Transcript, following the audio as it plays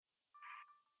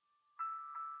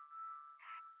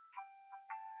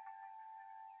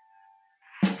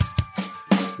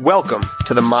Welcome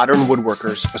to the Modern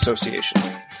Woodworkers Association,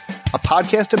 a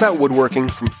podcast about woodworking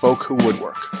from folk who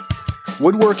woodwork.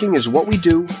 Woodworking is what we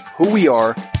do, who we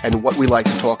are, and what we like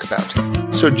to talk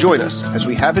about. So join us as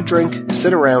we have a drink,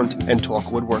 sit around, and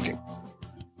talk woodworking.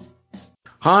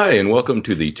 Hi, and welcome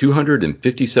to the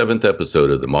 257th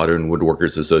episode of the Modern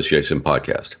Woodworkers Association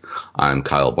podcast. I'm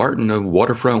Kyle Barton of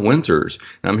Waterfront Windsors,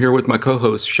 and I'm here with my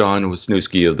co-host Sean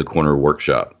Wisniewski of the Corner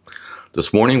Workshop.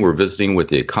 This morning, we're visiting with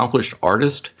the accomplished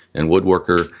artist and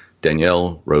woodworker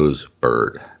Danielle Rose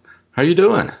Bird. How you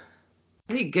doing?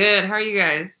 Pretty good. How are you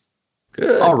guys?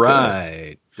 Good. All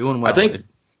right. Good. Doing well. I think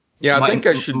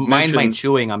I should mind mention... my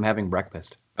chewing. I'm having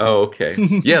breakfast. Oh, okay.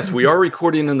 Yes, we are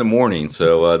recording in the morning,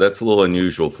 so that's a little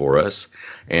unusual for us.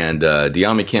 And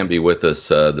Diami can't be with us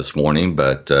this morning,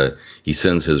 but he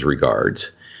sends his regards.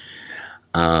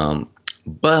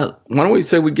 But why don't we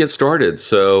say we get started?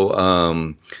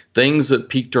 So things that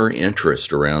piqued our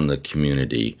interest around the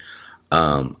community.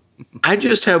 I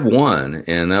just have one,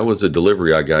 and that was a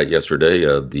delivery I got yesterday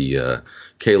of the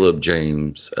Caleb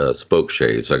James spoke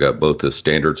shaves. I got both the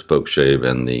standard spoke shave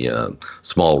and the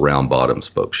small round bottom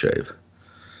spoke shave.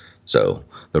 So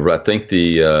I think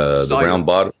the round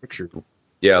bottom,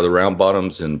 the round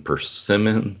bottom's in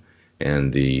persimmon,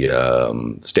 and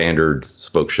the standard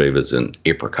spoke shave is in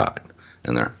apricot,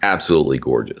 and they're absolutely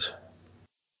gorgeous.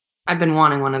 I've been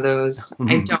wanting one of those.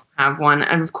 I don't have one,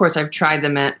 and of course I've tried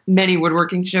them at many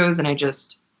woodworking shows, and I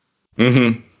just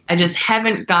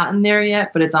haven't gotten there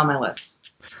yet, but it's on my list.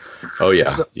 Oh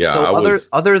yeah, yeah. So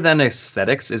other than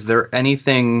aesthetics, is there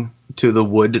anything to the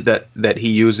wood that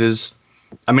he uses?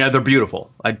 I mean, they're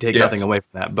beautiful. I take nothing away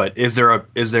from that. But is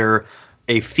there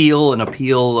a feel, an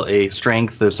appeal, a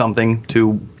strength, or something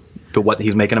to what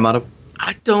he's making them out of?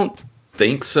 I don't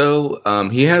think so.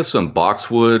 He has some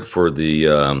boxwood for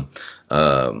the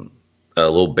a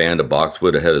little band of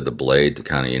boxwood ahead of the blade to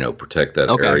kind of protect that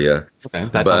area. Okay,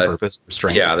 that's on purpose.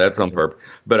 Strength. Yeah, that's on purpose.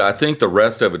 But I think the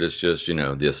rest of it is just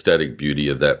the aesthetic beauty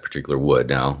of that particular wood.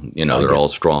 Now they're all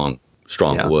strong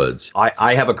woods.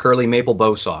 I have a curly maple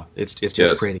bow saw. It's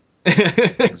just pretty.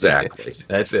 Exactly.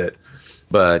 That's it.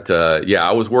 But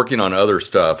I was working on other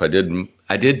stuff. I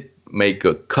did make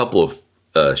a couple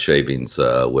of shavings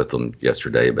with them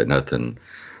yesterday, but nothing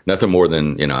more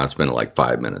than I spent like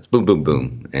 5 minutes. Boom, boom,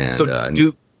 boom. And so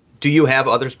do you have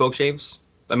other spoke shaves?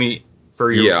 I mean,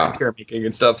 for your chair making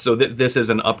and stuff. So this is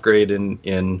an upgrade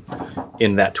in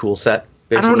that tool set.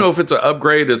 Basically? I don't know if it's an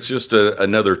upgrade. It's just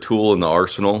another tool in the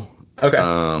arsenal. Okay.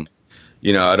 I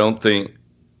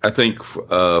think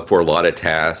for a lot of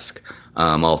tasks,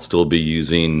 I'll still be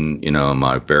using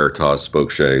my Veritas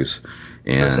spoke shaves,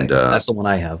 and that's the one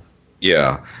I have.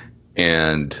 Yeah,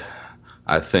 and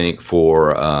I think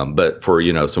for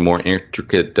some more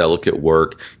intricate, delicate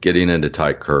work, getting into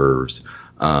tight curves,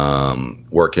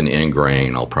 working in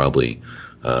grain, I'll probably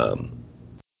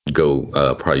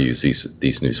use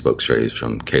these new spoke shaves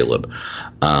from Caleb.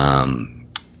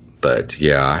 But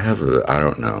yeah, I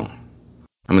don't know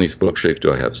how many spoke shaves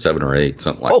do I have? 7 or 8,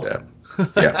 something like that.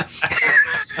 Yeah,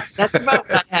 that's about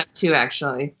what I have too,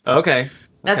 actually. Okay.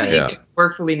 That's what you can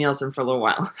work for Lee Nielsen for a little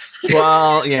while.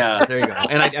 Well, yeah, there you go.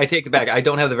 And I take it back. I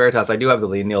don't have the Veritas. I do have the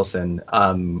Lee Nielsen.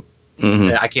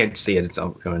 I can't see it. It's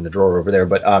in the drawer over there.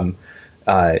 But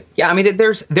I mean,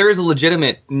 there is a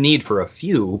legitimate need for a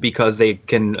few because they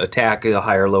can attack a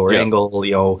higher, lower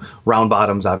angle. Round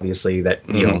bottoms, obviously. That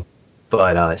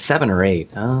but 7 or 8.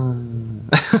 I'll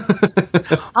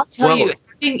tell you,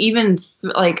 even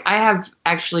I have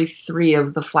actually 3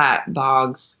 of the flat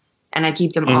bogs. And I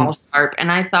keep them all sharp. And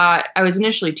I was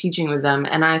initially teaching with them,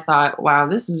 and I thought, wow,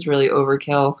 this is really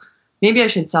overkill. Maybe I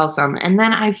should sell some. And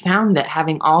then I found that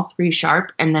having all 3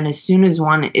 sharp, and then as soon as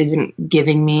one isn't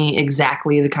giving me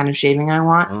exactly the kind of shaving I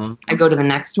want, I go to the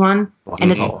next one. And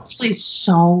it's actually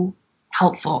so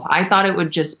helpful. I thought it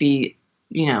would just be,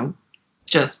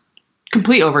 just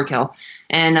complete overkill.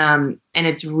 And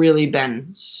it's really been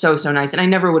so nice. And I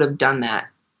never would have done that.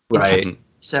 Right.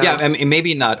 So yeah, I mean,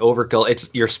 maybe not overkill.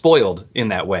 You're spoiled in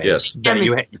that way. Yes, that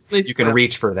you can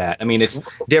reach for that. I mean, it's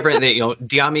different.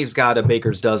 Diami's got a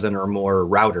baker's dozen or more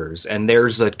routers, and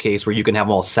there's a case where you can have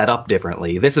them all set up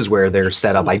differently. This is where they're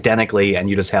set up identically,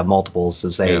 and you just have multiples to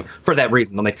say for that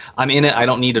reason. I'm in it. I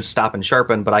don't need to stop and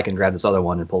sharpen, but I can grab this other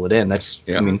one and pull it in. That's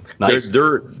I mean, nice.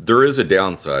 There is a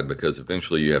downside because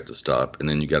eventually you have to stop, and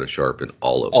then you got to sharpen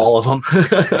all of them. All of them.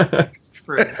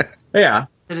 True. Yeah,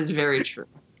 that is very true.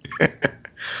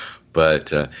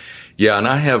 But and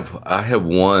I have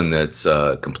one that's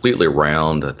completely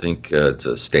round. I think it's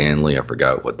a Stanley. I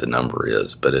forgot what the number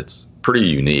is, but it's pretty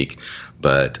unique.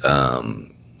 But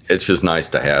it's just nice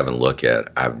to have and look at.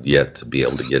 I've yet to be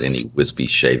able to get any wispy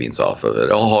shavings off of it.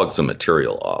 I'll hog some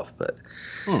material off, but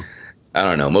I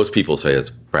don't know. Most people say it's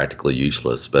practically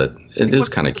useless, but it is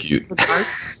kind of cute. What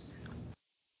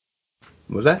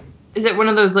was that? Is it one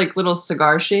of those like little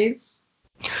cigar shaves?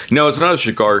 No, it's not a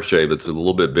cigar shave. It's a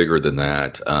little bit bigger than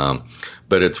that.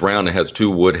 But it's round. It has 2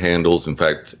 wood handles. In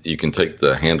fact, you can take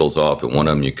the handles off, and one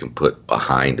of them you can put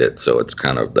behind it. So it's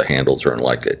kind of, the handles are in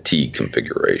like a T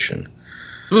configuration.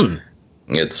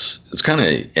 It's kind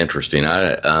of interesting.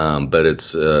 But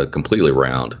it's completely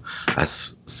round. I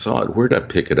saw it. Where did I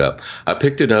pick it up? I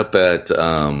picked it up at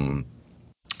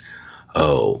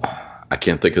I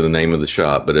can't think of the name of the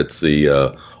shop, but it's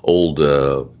the old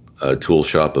tool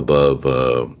shop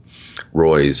above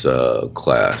Roy's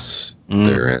class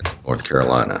there in North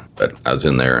Carolina. But I was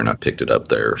in there and I picked it up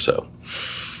there. So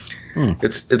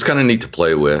it's kind of neat to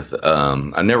play with.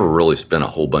 I never really spent a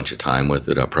whole bunch of time with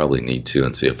it. I probably need to,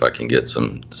 and see if I can get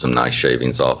some nice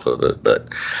shavings off of it. But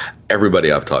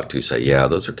everybody I've talked to say, yeah,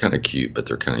 those are kind of cute, but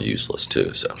they're kind of useless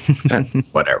too. So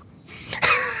whatever.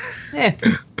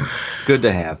 Good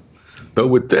to have. But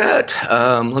with that,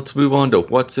 let's move on to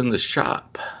what's in the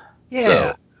shop.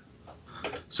 Yeah.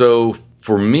 So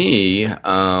for me,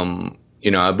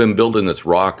 I've been building this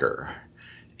rocker,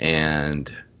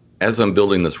 and as I'm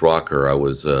building this rocker, I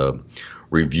was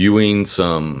reviewing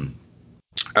some.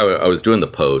 I was doing the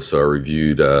post, so I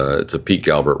reviewed. It's a Pete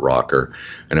Galbert rocker,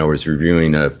 and I was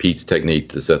reviewing Pete's technique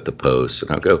to set the post.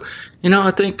 And I'll go,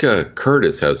 I think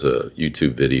Curtis has a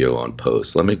YouTube video on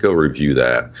posts. Let me go review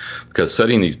that, because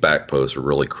setting these back posts are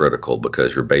really critical,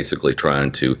 because you're basically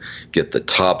trying to get the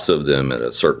tops of them at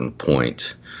a certain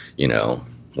point.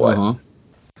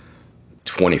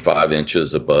 25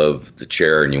 inches above the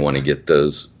chair, and you want to get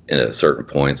those at a certain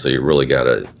point. So you really got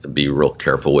to be real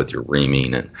careful with your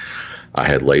reaming, and I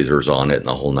had lasers on it and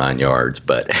the whole 9 yards.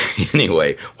 But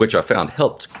anyway, which I found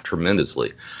helped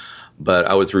tremendously. But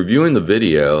I was reviewing the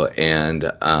video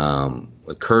and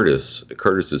with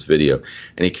Curtis's video,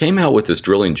 and he came out with this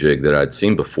drilling jig that I'd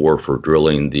seen before for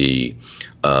drilling the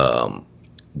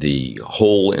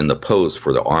hole in the post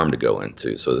for the arm to go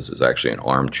into. So this is actually an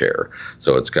armchair.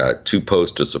 So it's got 2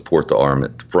 posts to support the arm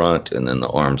at the front, and then the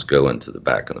arms go into the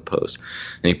back of the post.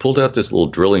 And he pulled out this little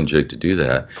drilling jig to do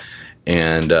that.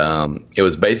 And it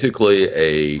was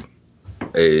basically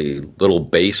a little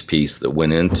base piece that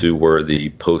went into where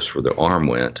the post for the arm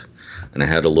went. And it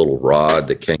had a little rod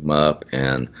that came up,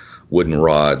 and wooden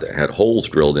rod that had holes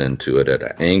drilled into it at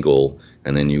an angle.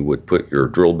 And then you would put your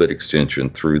drill bit extension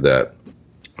through that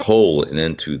hole and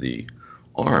into the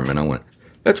arm. And I went,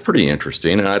 that's pretty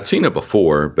interesting. And I'd seen it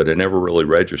before, but it never really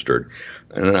registered.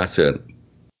 And then I said,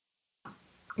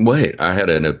 wait, I had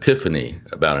an epiphany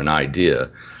about an idea.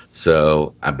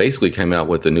 So I basically came out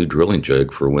with a new drilling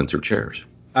jig for Windsor chairs.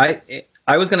 I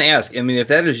was going to ask, if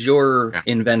that is your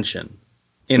invention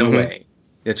in a way,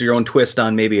 it's your own twist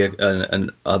on maybe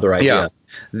an other idea.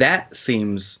 That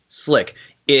seems slick.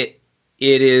 It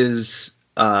is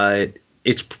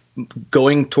it's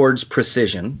going towards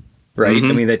precision,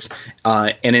 right? That's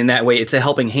and in that way, it's a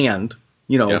helping hand,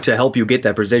 to help you get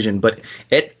that precision. But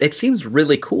it seems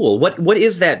really cool. What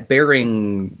is that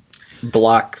bearing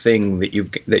block thing that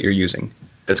you're using?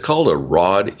 It's called a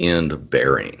rod end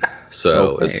bearing.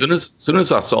 So as soon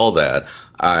as I saw that,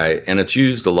 and it's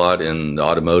used a lot in the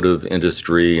automotive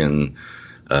industry and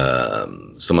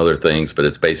some other things, but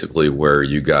it's basically where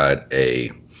you got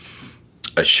a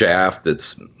shaft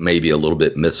that's maybe a little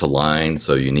bit misaligned,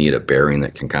 so you need a bearing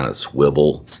that can kind of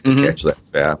swivel to catch that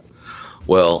shaft.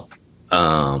 Well,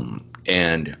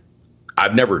 and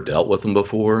I've never dealt with them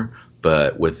before,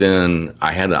 but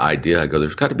I had the idea, I go,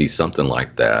 there's got to be something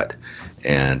like that.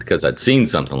 And because I'd seen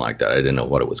something like that, I didn't know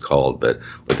what it was called. But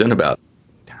within about,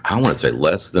 I want to say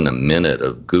less than a minute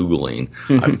of Googling,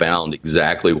 I found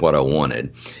exactly what I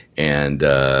wanted. And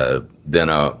then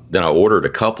I ordered a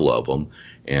couple of them,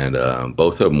 and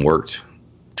both of them worked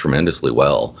tremendously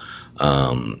well.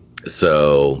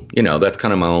 So, that's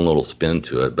kind of my own little spin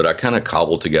to it. But I kind of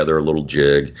cobbled together a little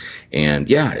jig. And,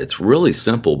 it's really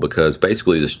simple, because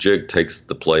basically this jig takes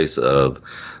the place of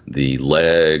the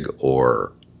leg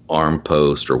or arm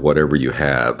post or whatever you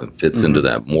have and fits into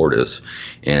that mortise.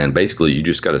 And basically you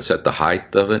just got to set the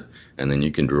height of it, and then you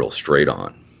can drill straight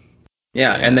on.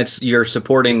 Yeah, and you're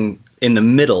supporting in the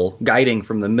middle, guiding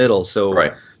from the middle. So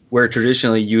right. Where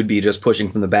traditionally you'd be just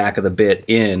pushing from the back of the bit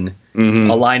in,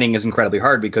 aligning is incredibly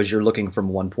hard because you're looking from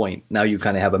one point. Now you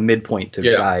kind of have a midpoint to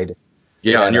guide.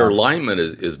 Yeah, and your alignment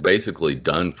is basically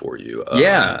done for you.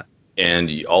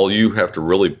 And all you have to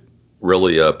really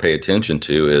pay attention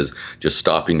to is just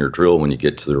stopping your drill when you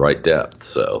get to the right depth.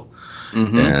 So,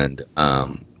 and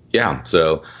Yeah.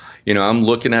 So, I'm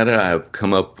looking at it. I've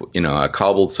come up, I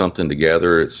cobbled something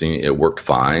together. It worked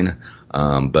fine.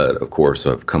 But of course,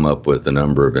 I've come up with a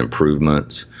number of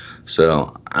improvements.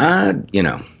 So, patent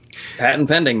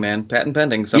pending, man. Patent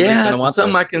pending.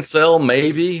 Something I can sell,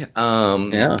 maybe.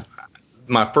 Yeah.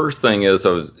 My first thing is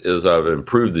I've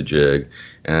improved the jig,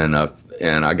 and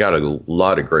I got a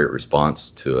lot of great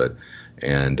response to it,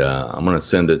 and I'm going to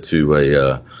send it to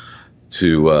a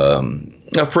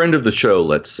friend of the show,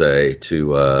 let's say,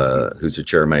 who's a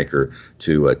chair maker,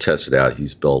 to test it out.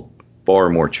 He's built far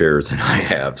more chairs than I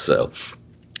have, so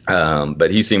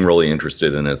but he seemed really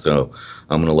interested in it, so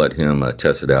I'm going to let him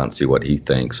test it out and see what he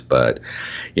thinks. But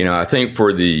I think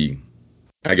for the,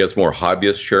 I guess, more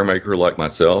hobbyist chair maker like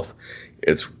myself,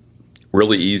 it's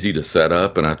really easy to set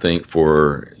up, and I think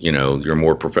for your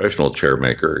more professional chair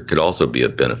maker, it could also be a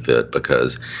benefit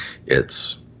because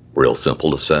it's real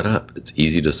simple to set up. It's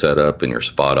easy to set up, and you're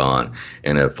spot on.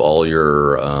 And if all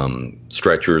your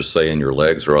stretchers, say, in your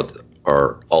legs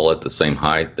are all at the same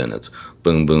height, then it's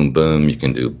boom, boom, boom. You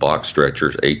can do box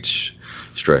stretchers, H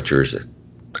stretchers.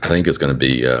 I think it's going to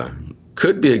be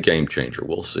could be a game changer.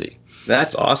 We'll see.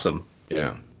 That's awesome.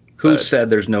 Yeah. Who said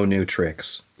there's no new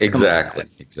tricks? Exactly.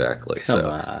 Come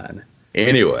on.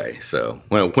 Anyway, so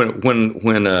when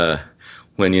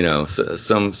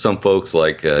some folks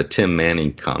like Tim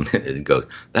Manning commented and goes,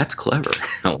 "That's clever."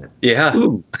 Yeah.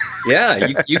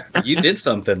 Yeah, you did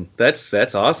something.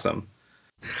 That's awesome.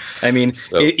 I mean,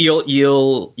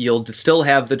 you'll still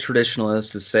have the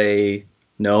traditionalists to say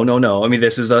no. I mean,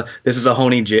 this is a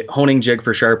honing jig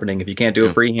for sharpening. If you can't do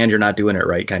it freehand, you're not doing it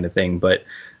right, kind of thing. But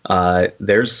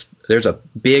there's a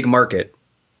big market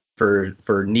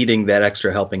for needing that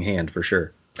extra helping hand for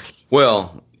sure.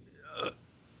 Well,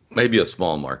 maybe a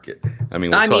small market. I mean,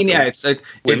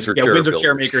 Windsor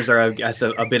chair makers are, I guess,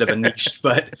 a bit of a niche,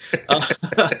 but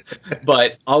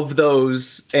of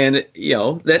those, and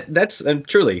that's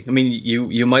truly. I mean,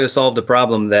 you might have solved a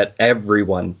problem that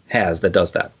everyone has that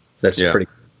does that. That's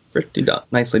pretty done,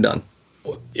 nicely done.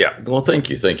 Yeah. Well,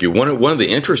 thank you. One of the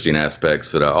interesting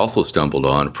aspects that I also stumbled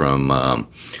on from,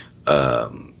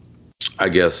 I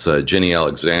guess, Jenny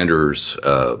Alexander's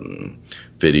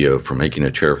video for making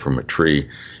a chair from a tree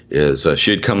is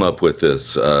she had come up with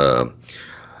this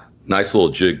nice little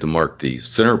jig to mark the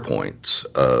center points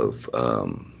of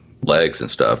legs and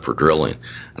stuff for drilling.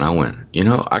 And I went,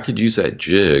 I could use that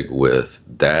jig with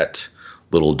that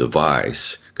little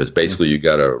device, because basically you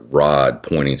got a rod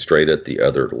pointing straight at the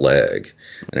other leg.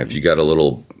 And if you got a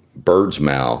little bird's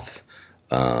mouth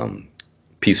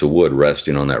piece of wood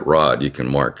resting on that rod, you can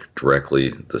mark directly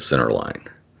the center line.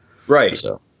 Right.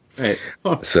 So, right.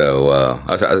 Huh.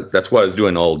 So that's what I was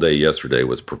doing all day yesterday,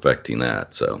 was perfecting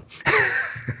that. So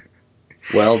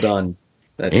well done.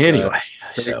 Anyway,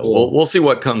 so cool. we'll see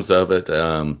what comes of it.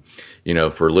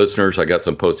 For listeners, I got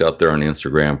some posts out there on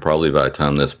Instagram. Probably by the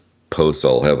time this post,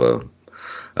 I'll have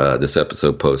this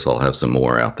episode post, I'll have some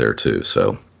more out there too.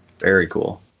 So very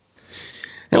cool.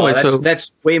 Anyway,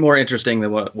 that's way more interesting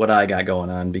than what I got going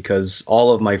on, because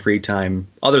all of my free time,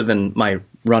 other than my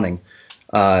running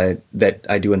that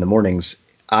I do in the mornings,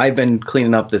 I've been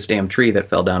cleaning up this damn tree that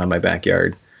fell down in my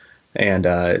backyard. And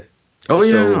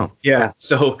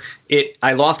so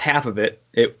I lost half of it.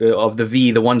 Of the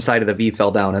V, the one side of the V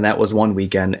fell down, and that was one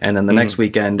weekend. And then the next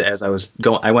weekend, as I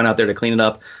went out there to clean it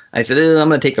up. I said, I'm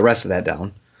going to take the rest of that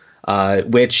down,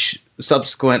 which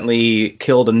subsequently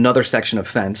killed another section of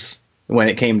fence when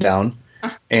it came down.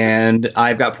 And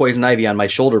I've got poison ivy on my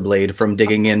shoulder blade from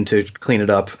digging in to clean it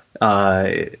up.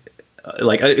 It's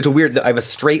a weird, I have a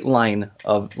straight line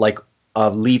of a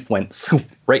leaf went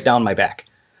right down my back.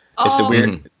 It's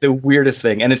the weirdest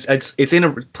thing. And it's in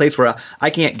a place where I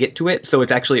can't get to it. So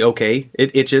it's actually okay.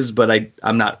 It itches, but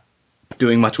I'm not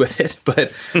doing much with it.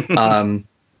 But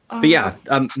yeah,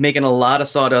 I'm making a lot of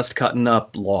sawdust cutting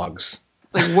up logs.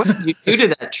 Like, what did you do to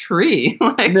that tree?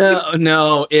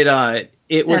 No,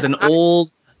 it was an old,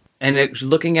 and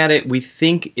looking at it, we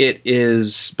think it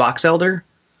is box elder,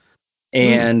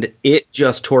 and it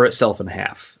just tore itself in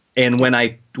half. And when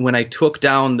I took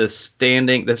down the side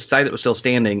that was still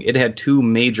standing, it had two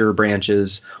major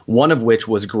branches, one of which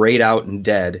was grayed out and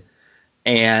dead,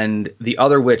 and the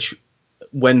other which,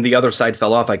 when the other side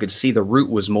fell off, I could see the root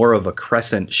was more of a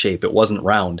crescent shape. It wasn't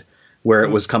round where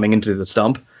it was coming into the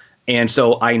stump. And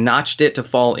so I notched it to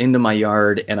fall into my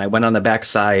yard, and I went on the back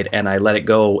side and I let it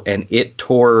go, and it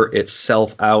tore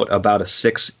itself out about a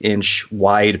 6-inch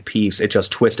wide piece. It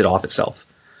just twisted off itself.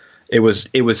 It was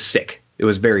sick. It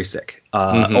was very sick,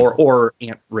 or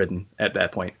ant ridden at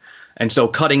that point. And so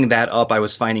cutting that up, I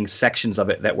was finding sections of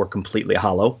it that were completely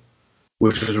hollow,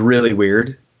 which was really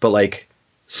weird, but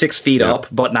 6 feet up,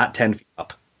 but not 10 feet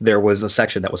up. There was a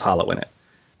section that was hollow in it,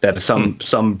 that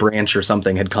some branch or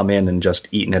something had come in and just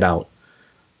eaten it out.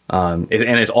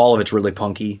 All of it's really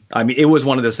punky. I mean, it was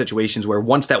one of those situations where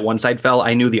once that one side fell,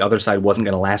 I knew the other side wasn't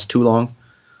going to last too long,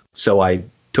 so I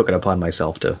took it upon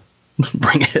myself to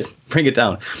bring it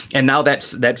down. And now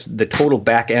that's the total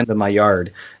back end of my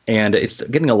yard, and it's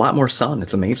getting a lot more sun.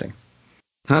 It's amazing.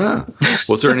 Huh?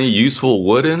 Was there any useful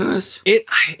wood in this?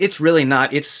 It's really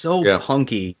not. It's so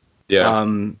punky. Yeah.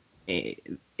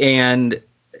 And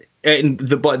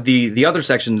the other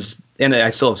sections, and I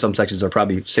still have some sections that are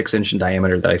probably 6-inch in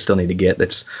diameter that I still need to get.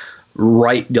 That's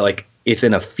right, like it's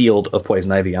in a field of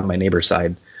poison ivy on my neighbor's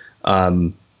side,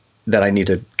 that I need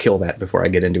to kill that before I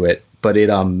get into it. But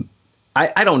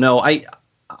I don't know.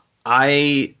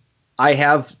 I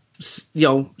have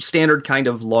standard kind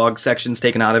of log sections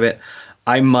taken out of it.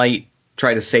 I might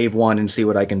try to save one and see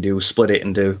what I can do, split it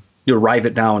into, rive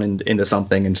it down into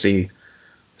something and see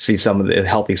some of the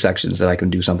healthy sections that I can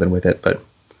do something with it. But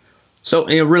so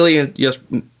really just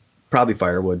probably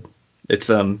firewood. It's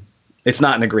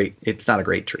not a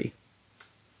great tree.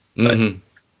 But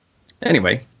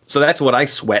anyway, so that's what I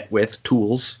sweat with,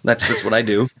 tools. That's what I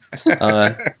do.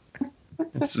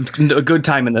 It's a good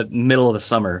time in the middle of the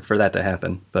summer for that to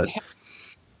happen. But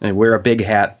I wear a big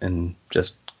hat and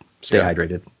just stay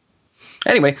hydrated.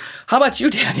 Anyway, how about you,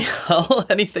 Danielle?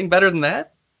 Anything better than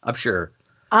that? I'm sure.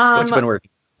 What you been working?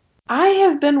 I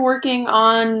have been working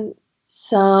on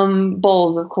some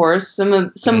bowls, of course,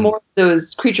 some more of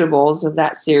those creature bowls of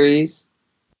that series,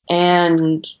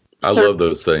 and I love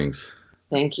those things.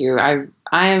 Thank you. I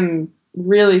am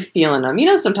really feeling them.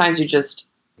 Sometimes you just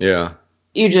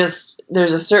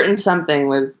there's a certain something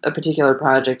with a particular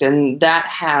project, and that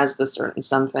has the certain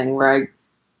something where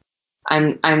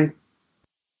I'm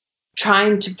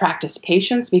trying to practice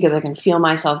patience because I can feel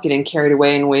myself getting carried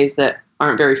away in ways that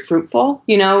aren't very fruitful,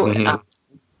 and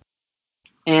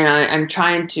I'm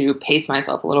trying to pace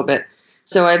myself a little bit.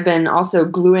 So I've been also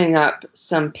gluing up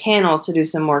some panels to do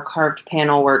some more carved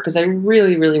panel work because I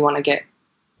really, really want to get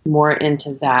more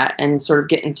into that and sort of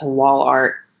get into wall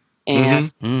art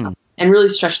and really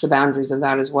stretch the boundaries of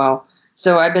that as well.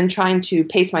 So I've been trying to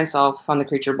pace myself on the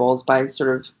creature bowls by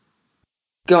sort of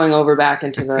going over back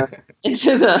into the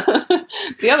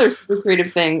the other super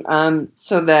creative thing,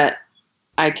 so that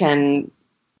I can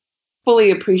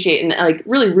fully appreciate and like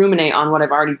really ruminate on what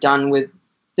I've already done with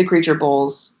the creature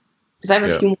bowls, because I have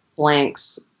a few more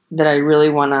blanks that I really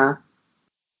want to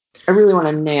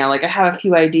nail. Like I have a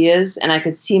few ideas, and I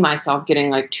could see myself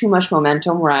getting like too much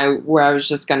momentum where I was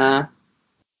just gonna.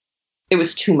 It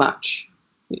was too much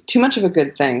of a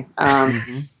good thing.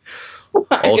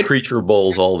 All creature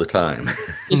bowls all the time.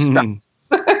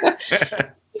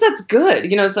 That's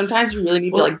good. Sometimes you really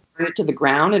need to like burn it to the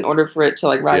ground in order for it to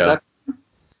like rise up.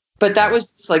 But that was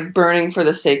just like burning for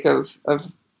the sake of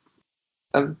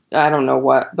I don't know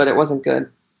what, but it wasn't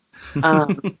good.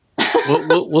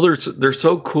 Well, they're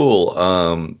so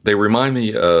cool. They remind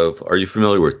me of. Are you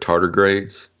familiar with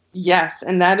tardigrades? Yes,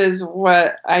 and that is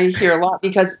what I hear a lot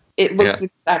because it looks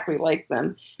exactly like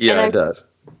them. Yeah, it does.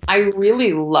 I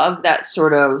really love that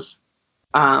sort of.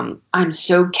 I'm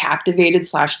so captivated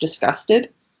 /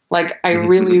 disgusted. Like I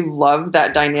really love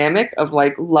that dynamic of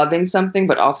like loving something,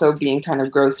 but also being kind of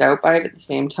grossed out by it at the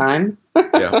same time.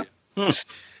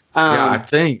 I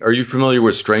think. Are you familiar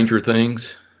with Stranger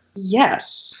Things?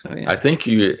 Yes. Oh, yeah. I think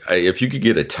if you could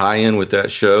get a tie-in with that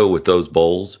show with those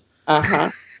bowls.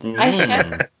 I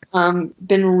have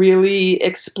been really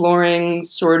exploring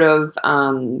sort of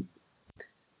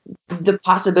the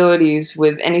possibilities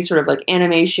with any sort of like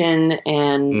animation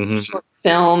and short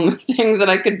film things that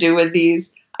I could do with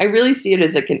these. I really see it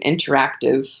as like an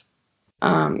interactive.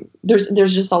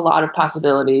 There's just a lot of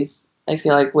possibilities. I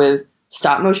feel like with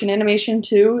stop motion animation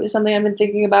too is something I've been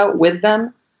thinking about with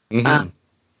them.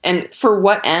 And for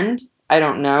what end, I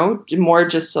don't know. More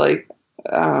just to like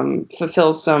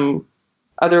fulfill some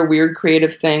other weird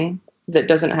creative thing that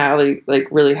doesn't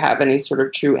really have any sort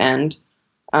of true end.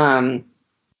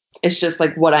 It's just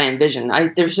like what I envision.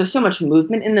 There's just so much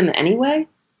movement in them anyway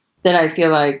that I feel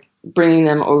like bringing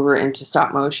them over into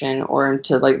stop motion or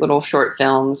into like little short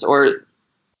films, or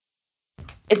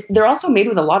they're also made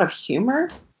with a lot of humor.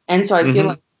 And so I feel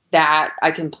like that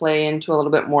I can play into a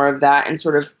little bit more of that, and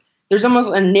sort of there's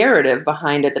almost a narrative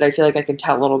behind it that I feel like I could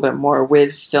tell a little bit more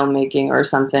with filmmaking or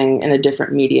something in a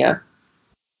different media.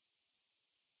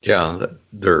 Yeah,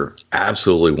 they're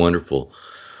absolutely wonderful.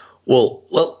 Well,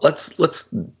 let's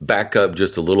back up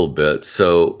just a little bit.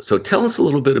 So tell us a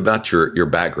little bit about your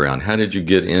background. How did you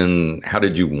get in? How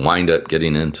did you wind up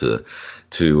getting into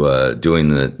doing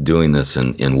this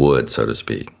in wood, so to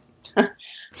speak?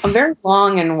 a very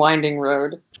long and winding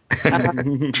road.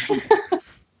 And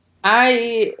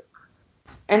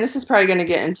this is probably going to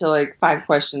get into like 5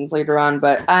 questions later on,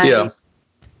 but I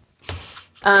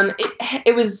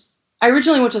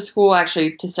originally went to school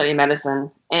actually to study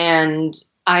medicine, and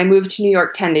I moved to New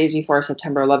York 10 days before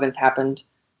September 11th happened.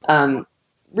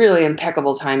 Really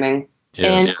impeccable timing.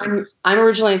 Yes. And I'm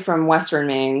originally from Western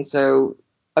Maine, so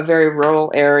a very rural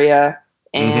area,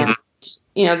 and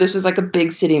this was like a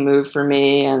big city move for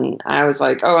me, and I was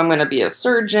like, oh, I'm going to be a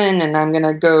surgeon, and I'm going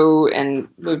to go and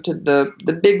move to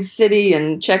the big city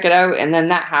and check it out. And then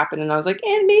that happened, and I was like,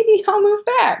 and maybe I'll move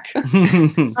back.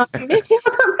 Maybe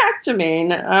I'll come back to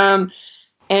Maine.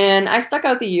 And I stuck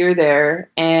out the year there,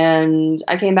 and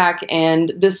I came back,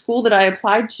 and the school that I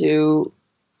applied to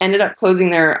ended up closing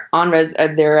their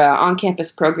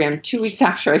on-campus program 2 weeks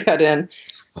after I got in.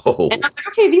 Oh. And I'm like,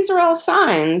 okay, these are all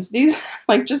signs. These,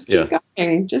 like, just keep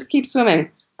going. Just keep swimming.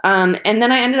 And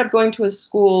then I ended up going to a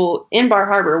school in Bar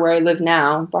Harbor, where I live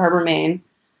now, Bar Harbor, Maine.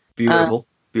 Beautiful.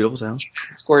 Beautiful sound.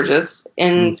 It's gorgeous.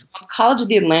 And it's called College of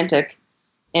the Atlantic.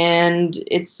 And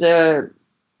it's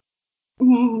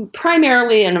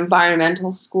primarily an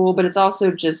environmental school, but it's also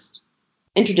just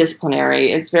interdisciplinary.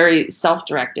 It's very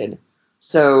self-directed.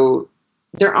 So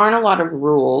there aren't a lot of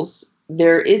rules.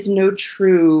 There is no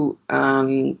true,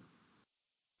 there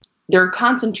are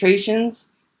concentrations,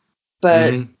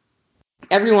 but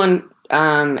everyone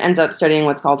ends up studying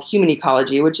what's called human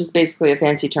ecology, which is basically a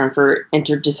fancy term for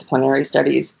interdisciplinary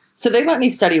studies. So they let me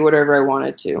study whatever I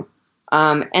wanted to.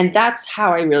 And that's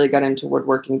how I really got into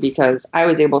woodworking, because I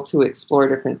was able to explore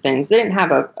different things. They didn't have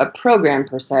a program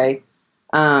per se.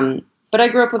 But I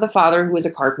grew up with a father who was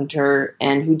a carpenter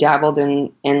and who dabbled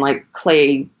in like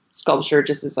clay sculpture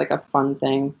just as like a fun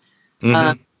thing.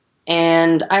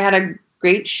 And I had a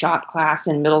great shop class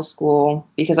in middle school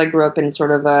because I grew up in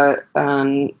sort of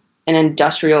an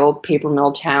industrial paper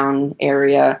mill town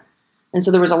area. And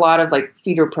so there was a lot of like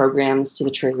feeder programs to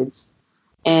the trades.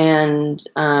 And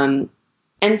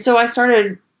so I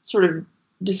started sort of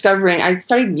discovering, I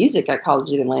studied music at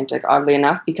College of the Atlantic, oddly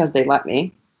enough, because they let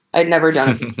me. I'd never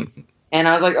done it. And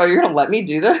I was like, oh, you're going to let me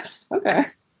do this? Okay.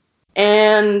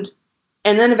 And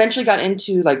then eventually got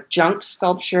into like junk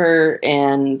sculpture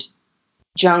and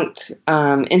junk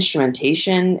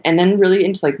instrumentation, and then really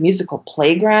into like musical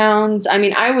playgrounds. I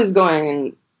mean, I was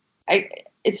going,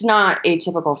 it's not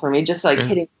atypical for me, just like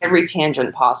hitting every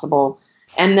tangent possible.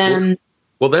 And then...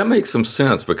 Well, that makes some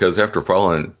sense, because after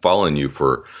following you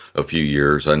for a few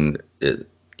years, and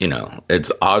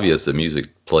it's obvious that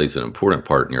music plays an important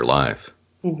part in your life.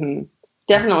 Mm-hmm.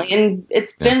 Definitely. And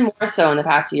it's been more so in the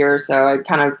past year or so. I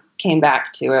kind of came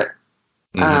back to it.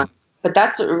 But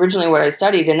that's originally what I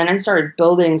studied. And then I started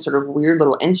building sort of weird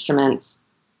little instruments.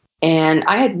 And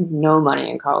I had no money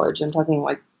in college. I'm talking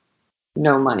like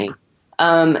no money.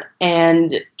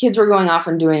 And kids were going off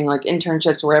and doing like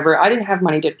internships wherever. I didn't have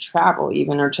money to travel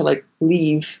even, or to like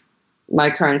leave my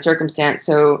current circumstance.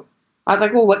 So I was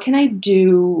like, well, what can I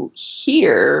do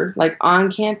here, like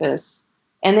on campus?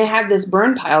 And they had this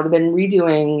burn pile. They've been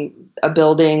redoing a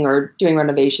building or doing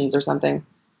renovations or something.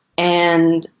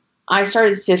 And I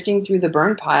started sifting through the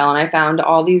burn pile, and I found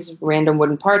all these random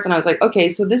wooden parts. And I was like, okay,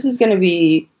 so this is going to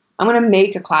be, I'm going to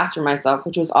make a class for myself,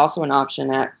 which was also an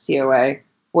option at COA,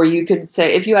 where you could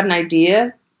say, if you had an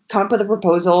idea, come up with a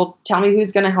proposal, tell me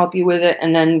who's going to help you with it,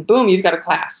 and then boom, you've got a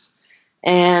class.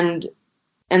 And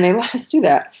they let us do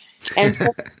that. And so,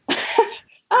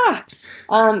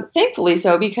 thankfully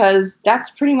so, because that's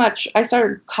pretty much, I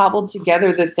started cobbled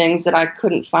together the things that I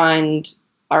couldn't find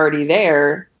already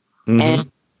there.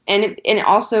 And it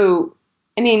also,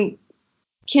 I mean,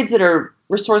 kids that are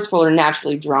resourceful are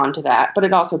naturally drawn to that, but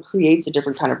it also creates a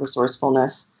different kind of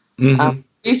resourcefulness.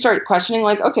 You start questioning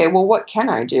like, okay, well, what can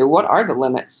I do? What are the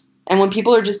limits? And when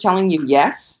people are just telling you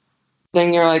yes,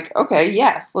 then you're like, okay,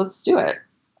 yes, let's do it.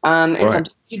 And sometimes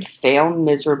you'd fail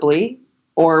miserably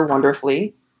or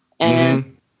wonderfully.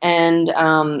 And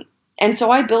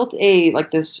so I built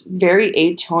this very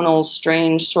atonal,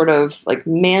 strange sort of like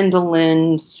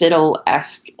mandolin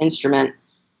fiddle-esque instrument.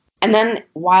 And then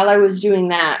while I was doing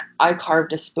that, I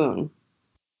carved a spoon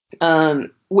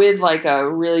with like a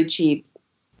really cheap,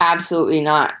 absolutely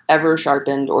not ever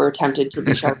sharpened or attempted to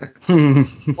be sharpened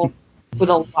with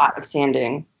a lot of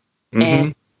sanding.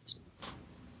 And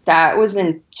that was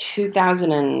in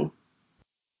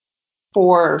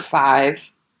 2004 or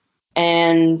 5.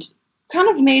 And kind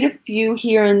of made a few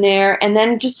here and there, and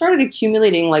then just started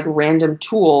accumulating like random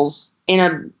tools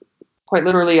in quite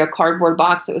literally a cardboard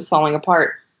box that was falling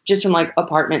apart, just from like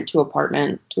apartment to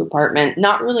apartment to apartment,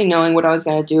 not really knowing what I was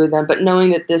going to do with them, but knowing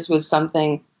that this was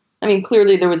something, I mean,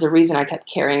 clearly there was a reason I kept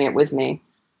carrying it with me.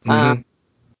 Mm-hmm.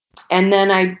 And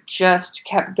then I just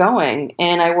kept going,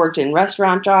 and I worked in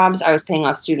restaurant jobs. I was paying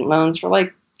off student loans for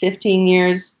like 15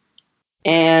 years.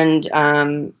 And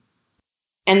then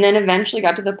eventually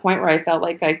got to the point where I felt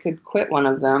like I could quit one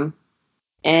of them.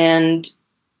 And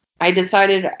I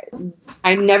decided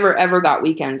I never ever got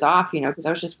weekends off, because I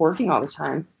was just working all the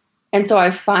time. And so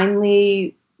I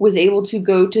finally was able to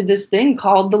go to this thing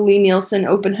called the Lie-Nielsen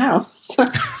Open House.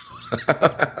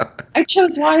 I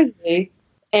chose wisely.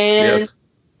 And Yes.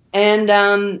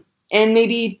 and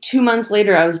maybe 2 months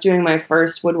later, I was doing my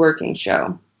first woodworking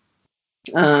show,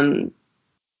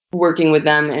 working with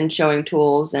them and showing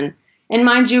tools. And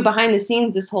mind you, behind the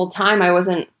scenes this whole time,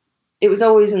 it was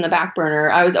always in the back burner.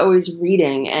 I was always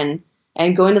reading and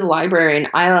going to the library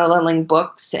and ILLing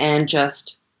books and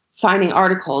just finding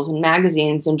articles and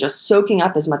magazines and just soaking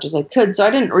up as much as I could. So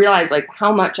I didn't realize like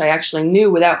how much I actually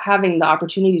knew without having the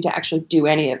opportunity to actually do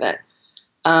any of it.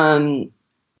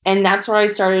 And that's where I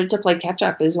started to play catch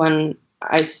up, is when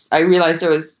I realized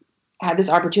had this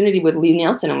opportunity with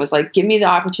Lie-Nielsen and was like, give me the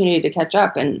opportunity to catch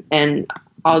up and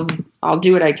I'll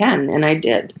do what I can. And I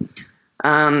did.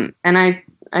 And I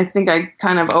think I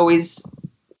kind of always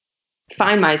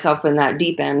find myself in that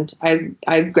deep end.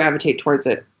 I gravitate towards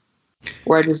it,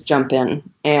 where I just jump in.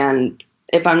 And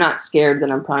if I'm not scared,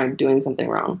 then I'm probably doing something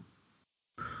wrong.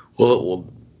 Well,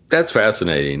 that's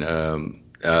fascinating.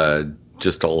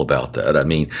 Just all about that. I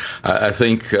mean, I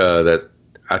think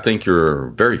I think you're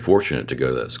very fortunate to go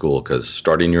to that school, because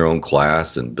starting your own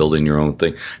class and building your own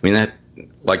thing. I mean, that,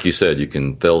 like you said, you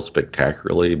can fail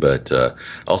spectacularly, but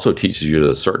also teaches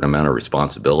you a certain amount of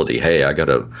responsibility. Hey, I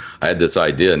had this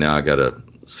idea. Now I got to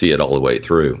see it all the way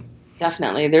through.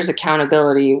 Definitely. There's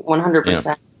accountability,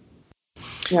 100%.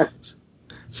 Yeah. Yep.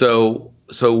 So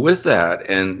with that,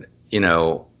 and,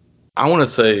 I want to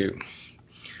say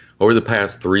over the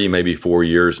past 3, maybe 4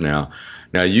 years now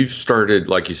you've started,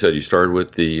 like you said, you started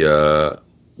with the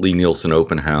Lie-Nielsen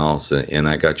Open House, and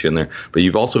that got you in there. But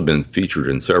you've also been featured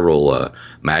in several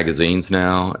magazines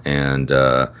now, and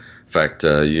in fact,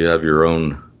 you have your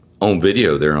own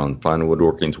video there on Fine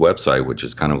Woodworking's website, which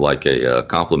is kind of like a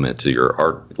compliment to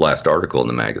your last article in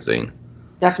the magazine.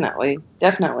 Definitely.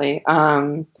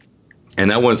 And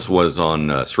that was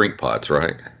on shrink pots,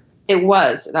 right? It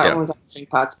was. That one was on shrink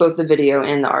pots, both the video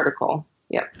and the article.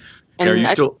 Yep. And are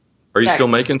you still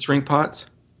making shrink pots?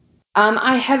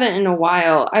 I haven't in a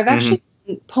while. I've actually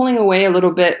been pulling away a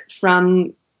little bit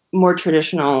from more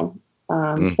traditional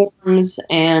forms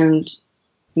and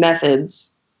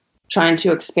methods, trying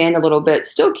to expand a little bit,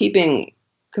 still keeping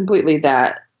completely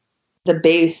the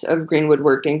base of green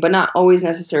woodworking, but not always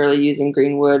necessarily using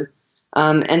green wood.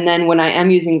 And then when I am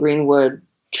using green wood,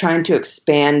 trying to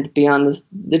expand beyond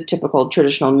the typical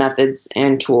traditional methods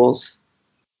and tools.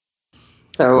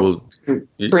 So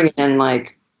bringing in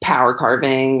like power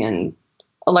carving and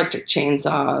electric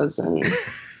chainsaws and.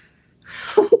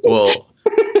 Well,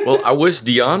 I wish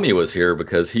Diami was here,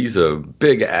 because he's a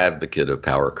big advocate of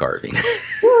power carving.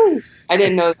 I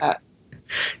didn't know that.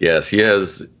 Yes, he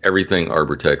has everything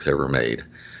Arbortex ever made.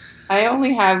 I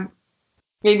only have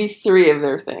maybe 3 of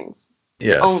their things.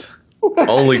 Yes.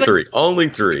 Only 3. Only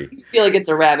 3. I feel like it's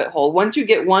a rabbit hole. Once you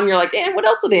get one, you're like, and what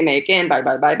else do they make? And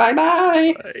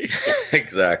bye.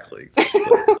 Exactly.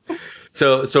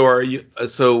 So are you?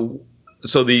 So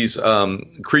these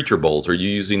creature bowls, are you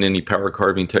using any power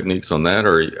carving techniques on that,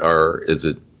 or is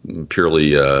it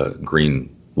purely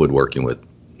green woodworking with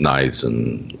knives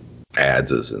and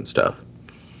adzes and stuff?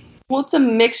 Well, it's a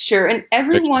mixture, and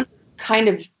everyone's kind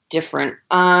of different.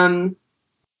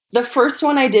 The first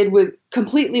one I did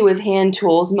completely with hand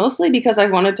tools, mostly because I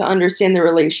wanted to understand the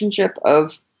relationship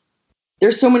of,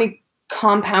 there's so many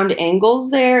compound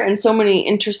angles there and so many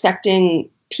intersecting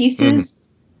pieces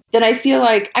that I feel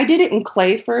like I did it in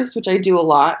clay first, which I do a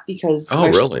lot because. Oh,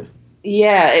 really?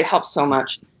 Yeah, it helps so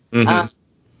much.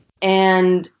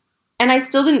 And I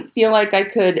still didn't feel like I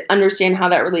could understand how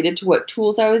that related to what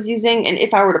tools I was using. And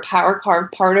if I were to power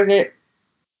carve part of it,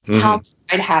 how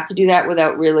I'd have to do that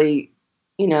without really,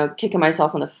 kicking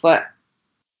myself in the foot,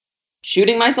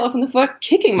 shooting myself in the foot,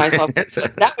 kicking myself in the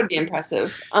foot. That would be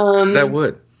impressive. That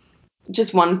would.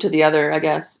 Just one to the other, I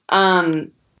guess.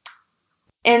 And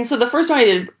so the first one I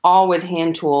did all with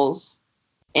hand tools.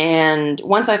 And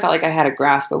once I felt like I had a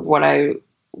grasp of what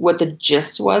the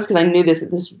gist was, because I knew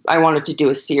this I wanted to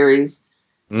do a series.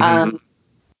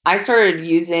 I started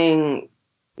using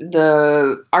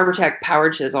the Arbortech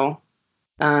Power Chisel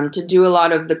to do a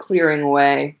lot of the clearing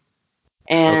away.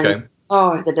 And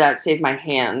that saved my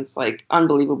hands, like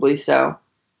unbelievably so.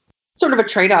 Sort of a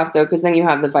trade-off though, because then you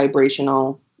have the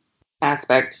vibrational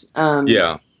aspect,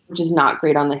 which is not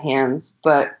great on the hands,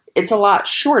 but it's a lot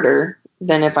shorter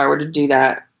than if I were to do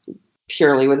that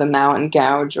purely with a mallet and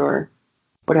gouge or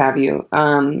what have you.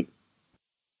 And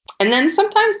then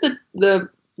sometimes the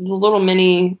little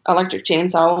mini electric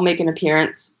chainsaw will make an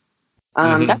appearance.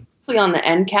 That's mostly on the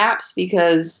end caps,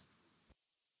 because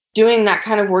doing that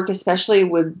kind of work, especially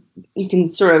you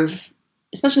can sort of,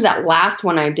 especially that last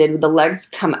one I did with the legs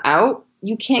come out,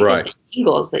 you can't get the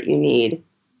angles that you need.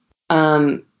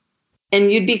 And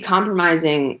you'd be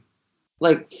compromising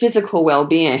like physical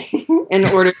well-being in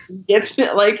order to get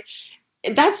it. Like,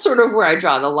 that's sort of where I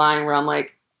draw the line, where I'm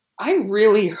like, I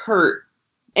really hurt.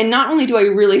 And not only do I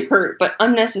really hurt, but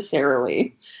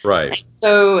unnecessarily. Right.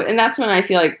 And that's when I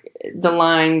feel like the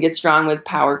line gets drawn with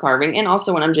power carving, and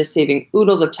also when I'm just saving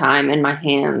oodles of time in my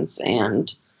hands.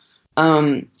 And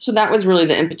so that was really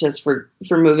the impetus for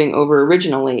moving over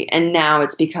originally. And now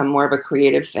it's become more of a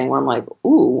creative thing where I'm like,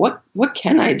 ooh, what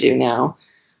can I do now?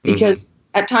 Because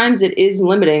at times it is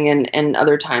limiting, and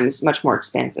other times much more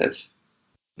expansive.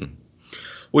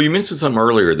 Well, you mentioned something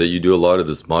earlier that you do a lot of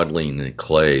this modeling in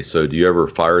clay. So do you ever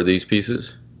fire these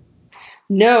pieces?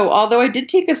 No, although I did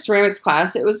take a ceramics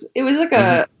class. It was like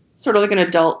a sort of like an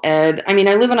adult ed. I mean,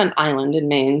 I live on an island in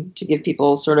Maine, to give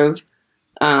people sort of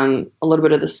a little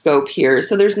bit of the scope here.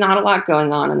 So there's not a lot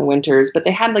going on in the winters, but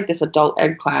they had like this adult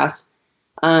ed class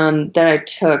that I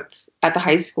took at the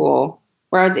high school,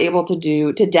 where I was able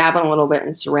to dabble a little bit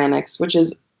in ceramics, which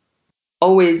is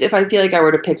always, if I feel like I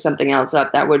were to pick something else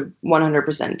up, that would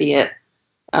 100% be it.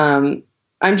 I'm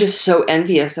just so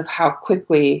envious of how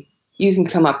quickly you can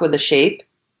come up with a shape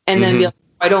and then be like,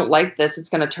 I don't like this, it's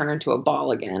going to turn into a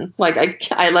ball again. Like I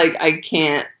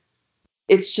can't,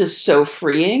 it's just so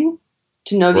freeing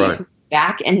to know that you can go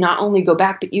back, and not only go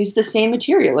back, but use the same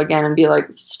material again and be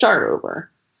like, start over.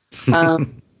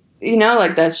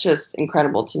 Like, that's just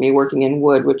incredible to me, working in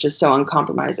wood, which is so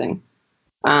uncompromising.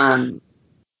 But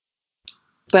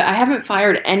I haven't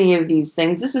fired any of these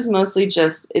things. This is mostly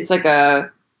just, it's like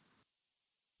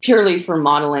purely for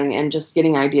modeling and just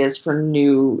getting ideas for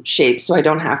new shapes, so I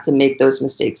don't have to make those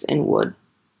mistakes in wood.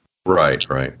 Right.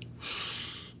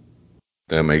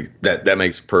 That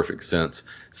makes perfect sense.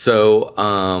 So,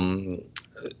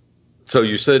 so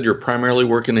you said you're primarily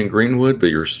working in greenwood, but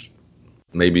you're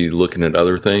maybe looking at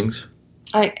other things?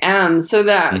 I am. So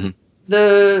that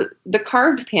the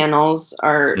carved panels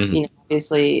are,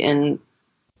 obviously in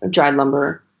dried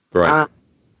lumber. Right.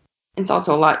 It's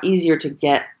also a lot easier to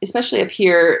get, especially up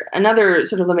here. Another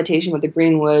sort of limitation with the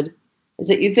greenwood is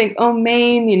that you think, oh,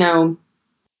 Maine,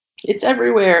 it's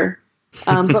everywhere.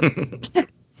 But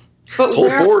whole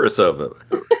forest of it.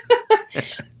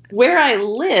 Where I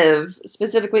live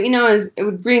specifically, is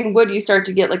with greenwood, you start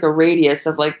to get like a radius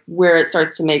of like where it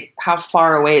starts to make, how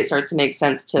far away it starts to make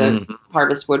sense to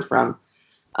harvest wood from.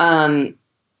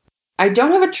 I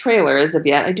don't have a trailer as of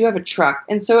yet. I do have a truck.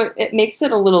 And so it makes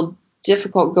it a little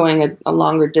difficult going a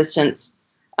longer distance.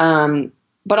 But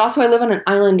also I live on an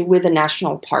island with a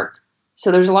national park.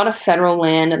 So there's a lot of federal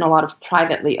land and a lot of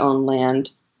privately owned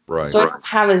land. Right. So I don't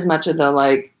have as much of the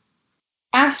like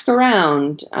ask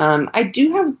around. I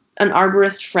do have an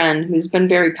arborist friend who's been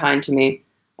very kind to me.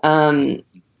 And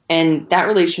that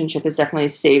relationship has definitely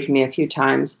saved me a few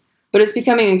times. But it's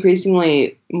becoming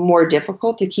increasingly more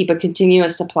difficult to keep a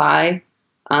continuous supply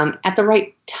at the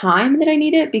right time that I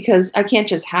need it, because I can't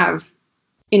just have,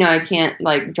 I can't,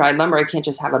 like dried lumber, I can't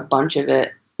just have a bunch of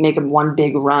it, make one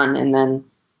big run and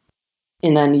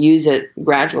then use it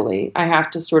gradually. I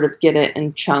have to sort of get it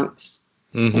in chunks.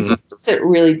 And so it makes it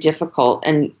really difficult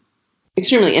and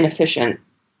extremely inefficient.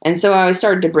 And so I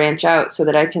started to branch out so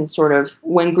that I can sort of,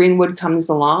 when greenwood comes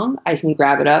along, I can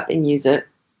grab it up and use it.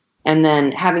 And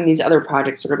then having these other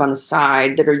projects sort of on the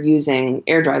side that are using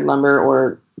air-dried lumber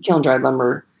or kiln-dried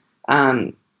lumber,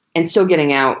 and still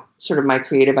getting out sort of my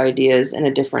creative ideas in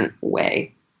a different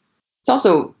way. It's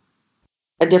also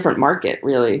a different market,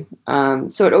 really.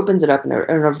 So it opens it up in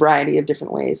a variety of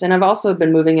different ways. And I've also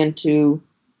been moving into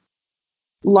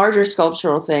larger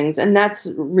sculptural things, and that's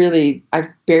really, I've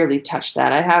barely touched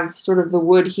that. I have sort of the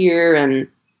wood here, and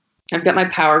I've got my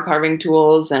power carving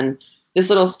tools and this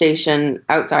little station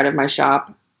outside of my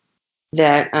shop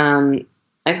that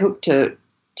I hope to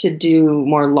do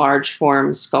more large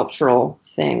form sculptural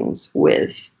things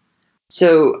with.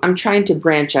 So I'm trying to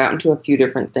branch out into a few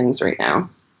different things right now.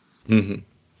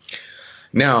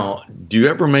 Now, do you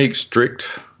ever make strict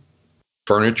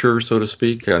furniture, so to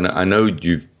speak? I know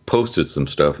you've posted some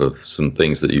stuff of some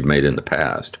things that you've made in the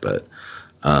past, but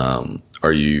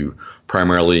are you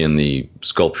primarily in the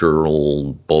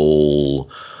sculptural bowl,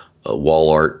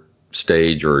 wall art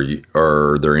stage, or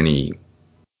are there any,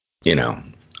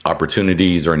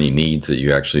 opportunities or any needs that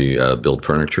you actually build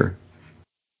furniture?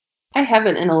 I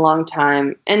haven't in a long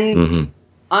time. And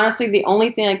honestly, the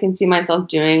only thing I can see myself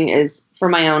doing is for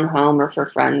my own home or for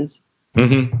friends.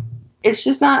 It's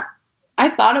just not, I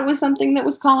thought it was something that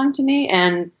was calling to me,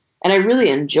 and I really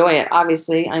enjoy it.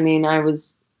 Obviously, I mean, I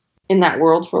was in that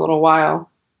world for a little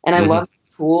while, and I love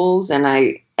tools,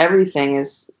 and everything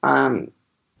is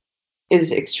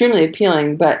extremely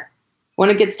appealing. But when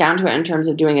it gets down to it in terms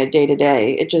of doing it day to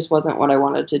day, it just wasn't what I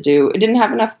wanted to do. It didn't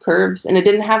have enough curves, and it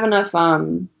didn't have enough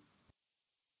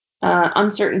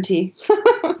uncertainty.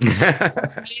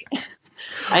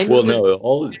 Well, no,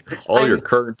 all your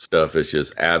current stuff is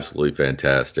just absolutely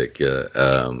fantastic.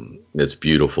 It's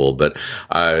beautiful. But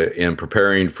in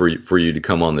preparing for you to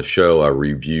come on the show, I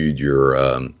reviewed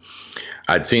your.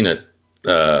 I'd seen it,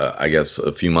 I guess,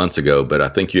 a few months ago, but I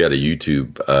think you had a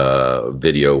YouTube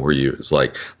video where it's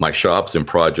like my shops and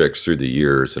projects through the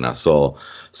years, and I saw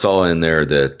in there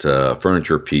that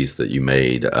furniture piece that you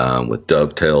made with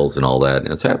dovetails and all that,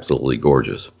 and it's absolutely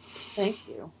gorgeous.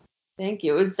 Thank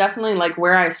you. It was definitely like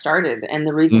where I started and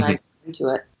the reason I got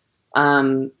into it.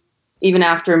 Even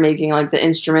after making like the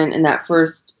instrument and that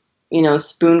first,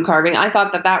 spoon carving, I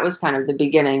thought that was kind of the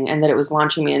beginning and that it was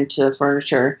launching me into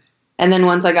furniture. And then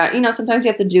once I got, sometimes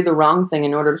you have to do the wrong thing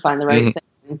in order to find the right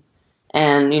thing.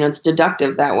 And, it's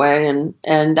deductive that way.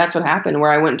 And that's what happened,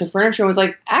 where I went into furniture and was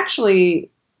like,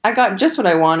 actually, I got just what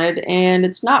I wanted and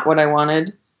it's not what I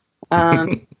wanted.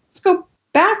 Let's go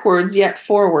backwards yet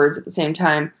forwards at the same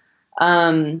time.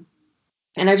 And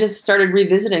I just started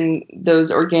revisiting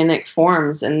those organic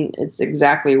forms, and it's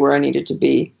exactly where I needed to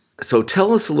be. So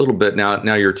tell us a little bit now.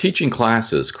 Now you're teaching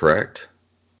classes, correct?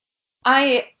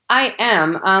 I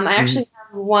am. I actually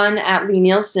have one at Lee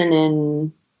Nielsen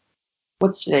in,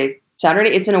 what's today? Saturday?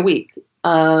 It's in a week.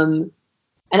 And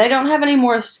I don't have any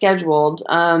more scheduled.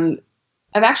 I've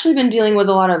actually been dealing with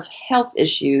a lot of health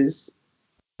issues,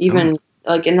 even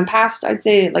like in the past, I'd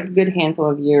say like a good handful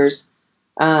of years.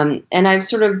 And I've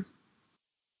sort of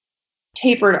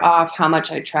tapered off how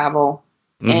much I travel.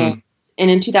 And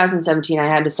in 2017, I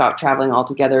had to stop traveling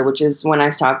altogether, which is when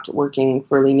I stopped working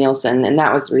for Lee Nielsen. And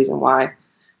that was the reason why.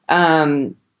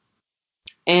 And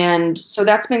so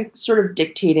that's been sort of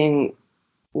dictating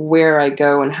where I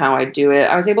go and how I do it.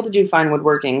 I was able to do fine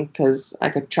woodworking because I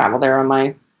could travel there on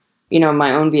my,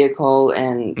 my own vehicle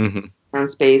and own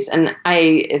space. And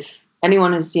if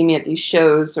anyone has seen me at these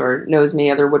shows or knows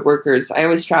me, other woodworkers, I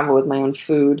always travel with my own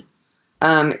food.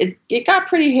 It got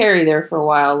pretty hairy there for a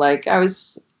while. Like I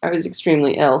was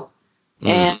extremely ill,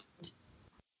 and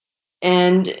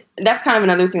that's kind of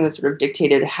another thing that sort of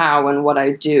dictated how and what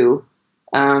I do.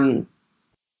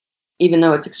 Even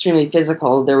though it's extremely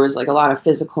physical, there was like a lot of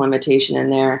physical limitation in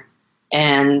there,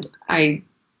 and I'm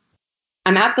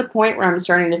at the point where I'm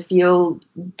starting to feel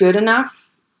good enough.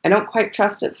 I don't quite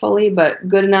trust it fully, but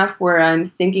good enough where I'm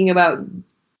thinking about,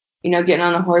 getting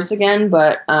on the horse again.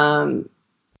 But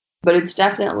it's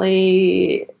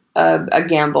definitely a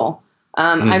gamble.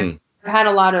 I've had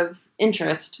a lot of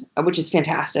interest, which is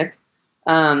fantastic.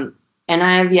 And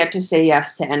I have yet to say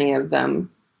yes to any of them.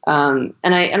 And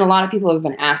a lot of people have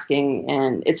been asking,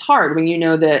 and it's hard when you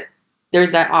know that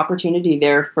there's that opportunity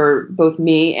there for both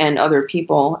me and other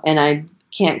people, and I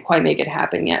can't quite make it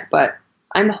happen yet, but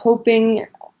I'm hoping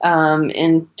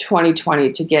in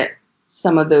 2020 to get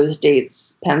some of those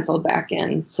dates penciled back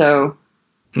in. So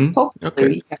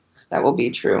hopefully yes, that will be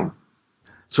true.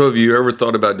 So have you ever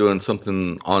thought about doing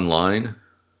something online?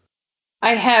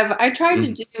 I have. I tried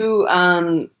to do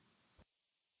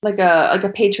like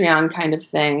a Patreon kind of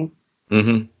thing.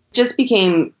 Just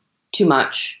became too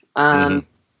much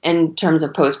in terms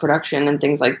of post-production and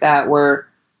things like that, where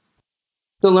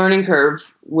the learning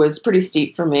curve was pretty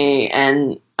steep for me,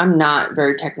 and I'm not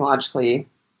very technologically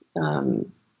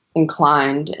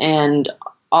inclined. And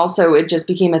also it just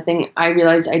became a thing I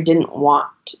realized I didn't want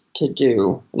to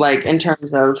do, like in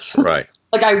terms of like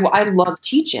I love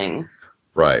teaching.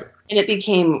 Right. And it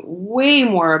became way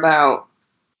more about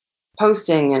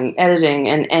posting and editing,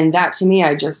 and that to me,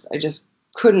 I just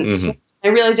couldn't. I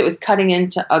realized it was cutting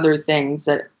into other things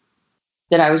that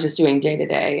I was just doing day to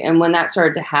day. And when that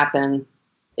started to happen,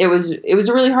 it was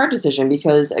a really hard decision,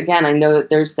 because again, I know that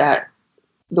there's the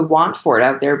want for it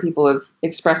out there. People have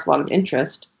expressed a lot of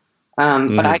interest,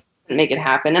 but I couldn't make it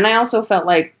happen. And I also felt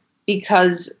like,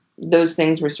 because those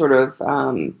things were sort of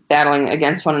battling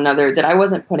against one another, that I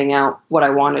wasn't putting out what I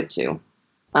wanted to,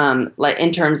 like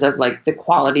in terms of like the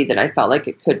quality that I felt like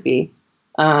it could be.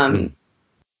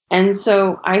 And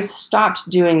so I stopped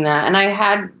doing that, and I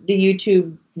had the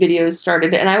YouTube videos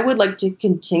started, and I would like to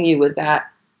continue with that.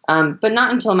 But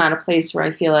not until I'm at a place where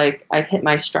I feel like I've hit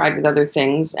my stride with other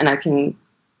things and I can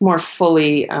more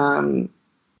fully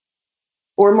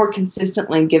or more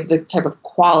consistently give the type of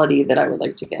quality that I would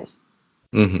like to give.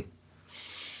 Mm-hmm.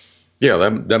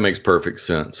 Yeah, that makes perfect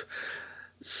sense.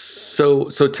 So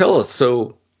tell us,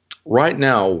 so right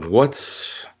now,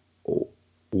 what's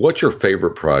your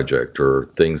favorite project or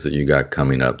things that you got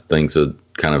coming up, things that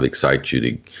kind of excite you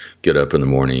to get up in the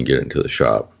morning and get into the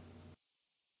shop?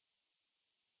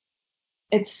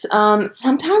 It's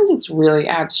sometimes it's really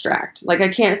abstract. Like I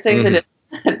can't say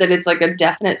that it's like a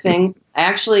definite thing. I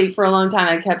actually, for a long time,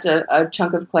 I kept a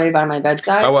chunk of clay by my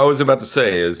bedside. Oh, I was about to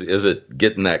say, is it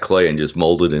getting that clay and just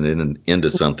molded it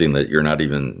into something that you're not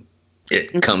even,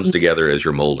 it comes together as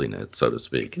you're molding it, so to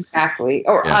speak. Exactly.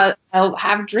 Or I'll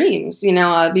have dreams,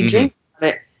 I'll be dreaming about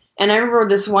it. And I remember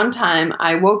this one time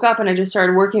I woke up and I just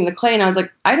started working the clay and I was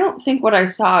like, I don't think what I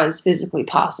saw is physically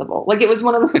possible. Like it was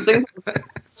one of those things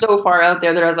so far out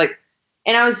there that I was like,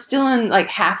 and I was still in like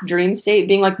half dream state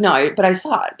being like, no, but I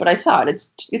saw it.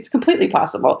 It's completely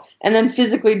possible. And then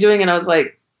physically doing it, I was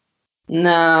like,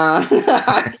 no,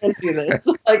 I can't do this.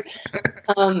 Like,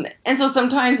 and so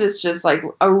sometimes it's just like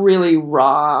a really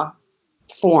raw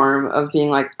form of being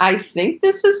like, I think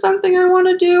this is something I want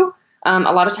to do. A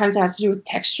lot of times it has to do with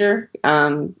texture.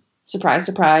 Surprise,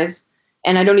 surprise.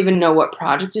 And I don't even know what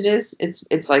project it is.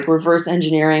 It's like reverse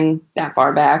engineering that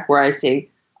far back where I say,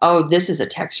 oh, this is a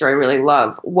texture I really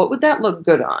love. What would that look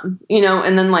good on?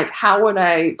 And then like, how would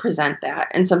I present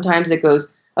that? And sometimes it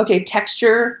goes, okay,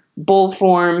 texture, bowl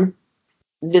form,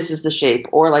 this is the shape.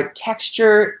 Or like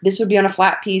texture, this would be on a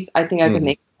flat piece. I think I could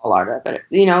make a lot of it.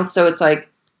 So it's like,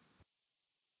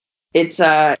 it's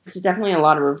definitely a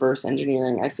lot of reverse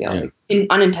engineering, I feel like,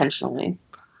 unintentionally.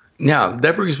 Now,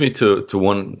 that brings me to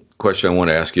one question I want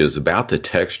to ask you is about the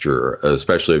texture,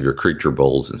 especially of your creature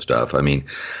bowls and stuff. I mean,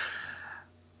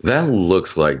 that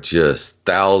looks like just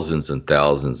thousands and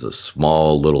thousands of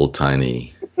small, little,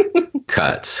 tiny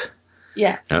cuts.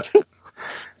 Yes.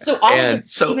 So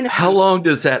how long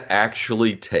does that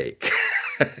actually take?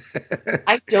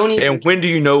 I don't even. And when do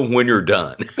you know when you're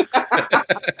done?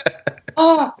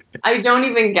 Oh, I don't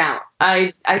even count.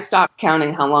 I stopped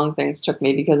counting how long things took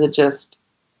me because it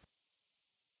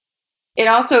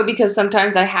also because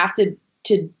sometimes I have to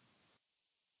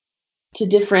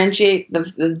differentiate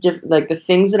the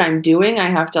things that I'm doing. I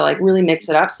have to like really mix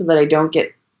it up so that I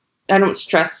don't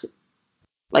stress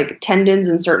like tendons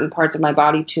in certain parts of my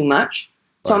body too much.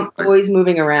 So I'm always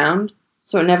moving around.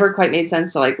 So it never quite made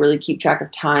sense to like really keep track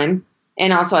of time.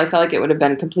 And also I felt like it would have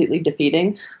been completely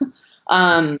defeating.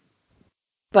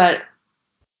 But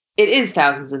it is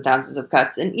thousands and thousands of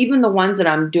cuts. And even the ones that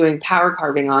I'm doing power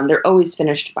carving on, they're always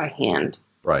finished by hand.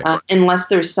 Right. Unless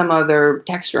there's some other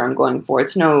texture I'm going for.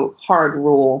 It's no hard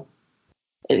rule.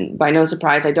 And by no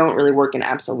surprise, I don't really work in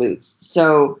absolutes.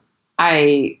 So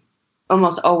I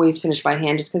almost always finish by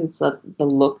hand just because it's the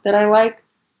look that I like.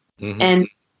 Mm-hmm.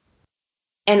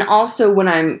 And also when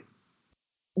I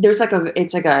do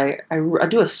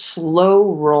a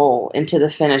slow roll into the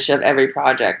finish of every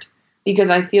project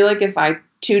because I feel like if I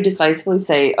too decisively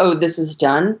say, oh, this is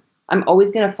done, I'm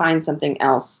always going to find something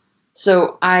else.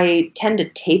 So I tend to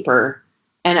taper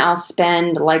and I'll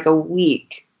spend like a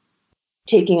week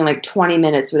taking like 20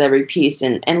 minutes with every piece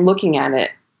and looking at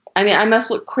it. I mean, I must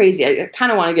look crazy. I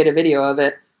kind of want to get a video of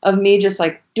it, of me just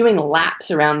like doing laps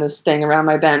around this thing, around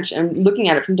my bench and looking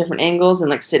at it from different angles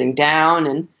and like sitting down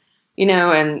and,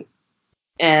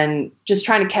 and just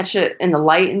trying to catch it in the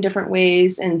light in different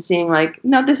ways and seeing like,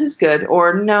 no, this is good.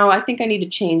 Or no, I think I need to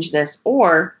change this.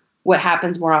 Or what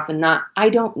happens more often than not, I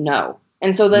don't know.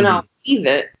 And so then I'll leave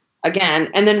it again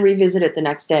and then revisit it the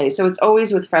next day. So it's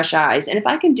always with fresh eyes. And if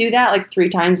I can do that like 3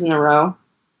 times in a row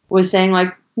with saying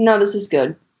like, no, this is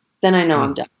good, then I know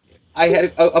I'm done. I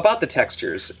had about the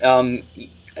textures and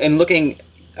looking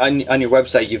on your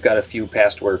website, you've got a few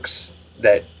past works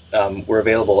that were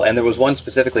available. And there was one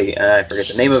specifically, and I forget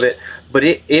the name of it, but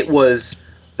it was,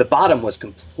 the bottom was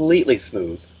completely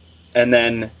smooth. And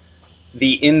then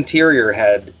the interior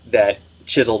had that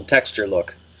chiseled texture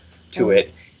look to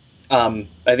it. I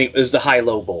think it was the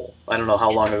high-low bowl. I don't know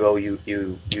how long ago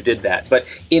you did that, but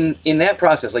in that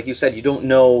process, like you said, you don't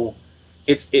know.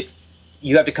 It's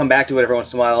you have to come back to it every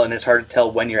once in a while, and it's hard to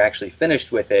tell when you're actually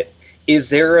finished with it. Is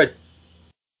that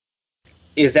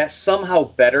somehow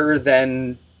better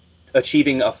than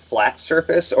achieving a flat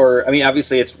surface? Or I mean,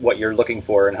 obviously, it's what you're looking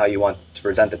for and how you want to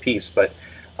present the piece, but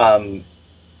I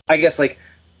guess like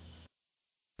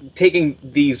taking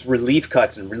these relief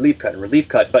cuts and relief cut and relief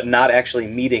cut, but not actually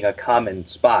meeting a common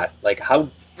spot. Like how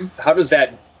does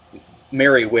that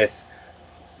marry with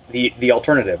the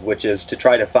alternative, which is to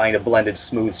try to find a blended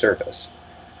smooth surface?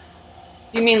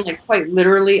 You mean like quite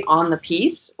literally on the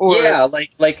piece, or yeah,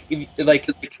 like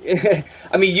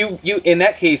I mean, you in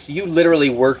that case, you literally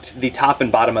worked the top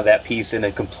and bottom of that piece in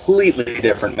a completely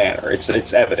different manner.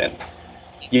 It's evident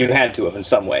you had to have in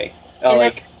some way.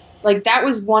 Like that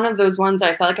was one of those ones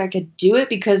I felt like I could do it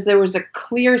because there was a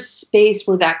clear space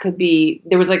where that could be.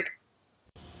 There was like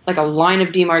a line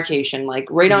of demarcation, like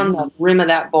right on the rim of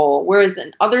that bowl. Whereas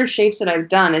in other shapes that I've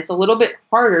done, it's a little bit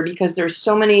harder because there's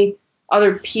so many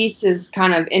other pieces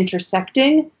kind of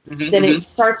intersecting that it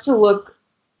starts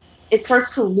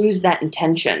to lose that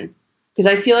intention. Because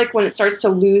I feel like when it starts to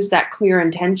lose that clear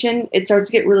intention, it starts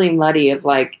to get really muddy of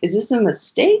like, is this a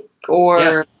mistake?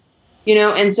 Or,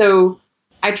 and so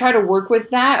I try to work with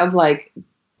that of like,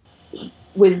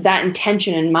 with that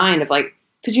intention in mind of like,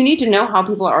 because you need to know how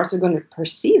people are also going to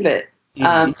perceive it.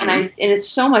 And it's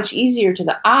so much easier to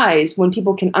the eyes when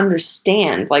people can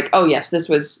understand like, oh yes, this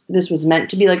was meant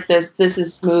to be like this. This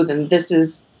is smooth and this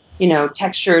is,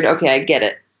 textured. Okay, I get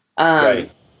it.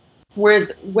 Right.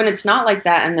 Whereas when it's not like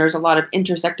that and there's a lot of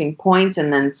intersecting points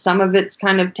and then some of it's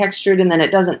kind of textured and then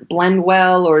it doesn't blend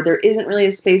well, or there isn't really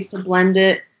a space to blend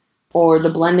it, or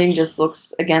the blending just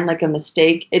looks again like a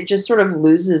mistake, it just sort of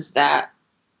loses the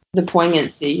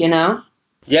poignancy,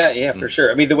 Yeah, for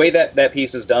sure. I mean, the way that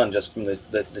piece is done, just from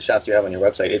the shots you have on your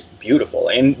website, it's beautiful.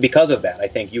 And because of that, I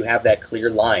think you have that clear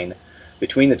line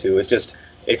between the two. It's just,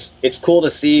 it's cool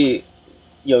to see,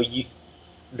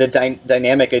 the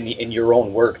dynamic in your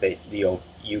own work that, you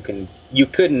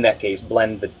could in that case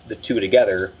blend the two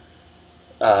together.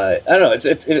 I don't know.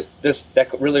 It just,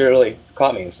 that really, really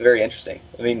caught me. It's very interesting.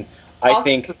 I mean, I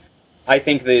think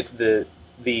that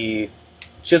the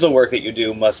chisel work that you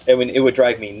do it would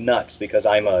drive me nuts because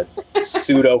I'm a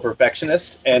pseudo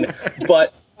perfectionist,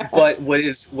 but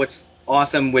what's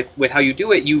awesome with how you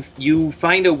do it, you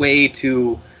find a way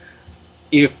to,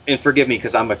 and forgive me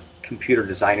because I'm a computer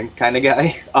designer kind of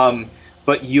guy,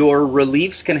 but your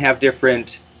reliefs can have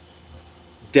different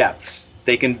depths.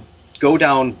 They can go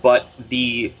down, but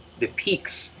the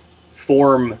peaks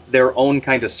form their own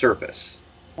kind of surface.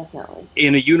 Definitely.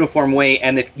 In a uniform way,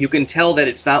 and you can tell that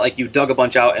it's not like you dug a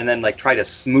bunch out and then like try to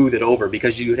smooth it over,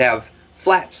 because you'd have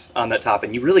flats on the top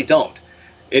and you really don't.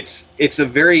 It's a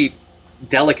very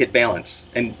delicate balance,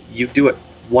 and you do it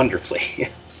wonderfully.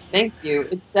 Thank you.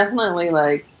 It's definitely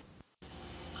like,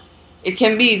 it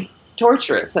can be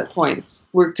torturous at points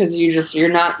because you're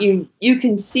not, you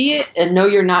can see it and know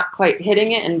you're not quite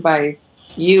hitting it, and by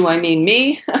you I mean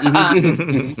me.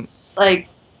 Like,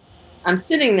 I'm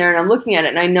sitting there and I'm looking at it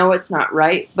and I know it's not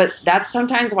right, but that's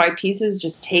sometimes why pieces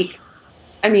just take,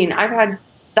 I've had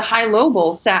the high-low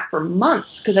bowl sat for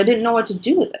months because I didn't know what to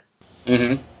do with it.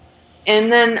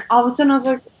 And then all of a sudden I was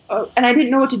like, oh, and I didn't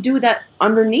know what to do with that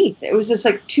underneath. It was just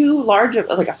like too large of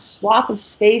like a swath of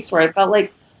space where I felt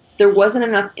like there wasn't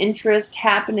enough interest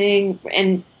happening,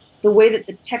 and the way that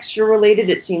the texture related,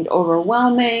 it seemed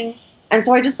overwhelming. And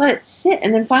so I just let it sit.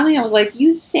 And then finally I was like,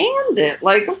 you sand it.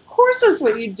 Like, of course that's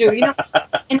what you do,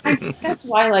 And I think that's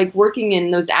why, like, working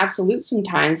in those absolutes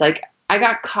sometimes, like, I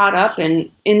got caught up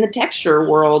in the texture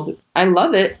world. I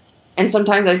love it. And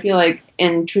sometimes I feel like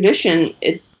in tradition,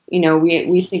 it's,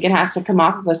 we think it has to come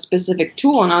off of a specific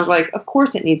tool. And I was like, of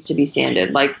course it needs to be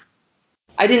sanded. Like,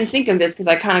 I didn't think of this because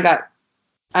I kind of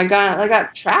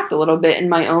got trapped a little bit in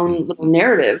my own little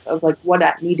narrative of like what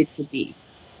that needed to be.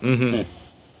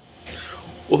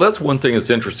 Well, that's one thing that's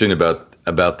interesting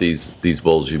about these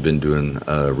bowls you've been doing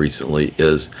recently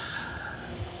is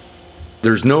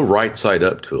there's no right side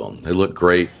up to them. They look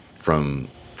great from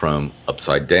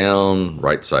upside down,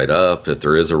 right side up. If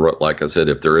there is a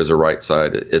right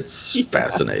side, it's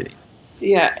fascinating.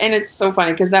 Yeah, and it's so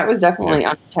funny because that was definitely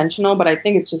unintentional, but I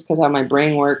think it's just because how my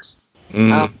brain works,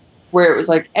 where it was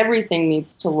like everything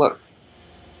needs to look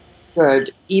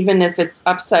good, even if it's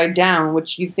upside down,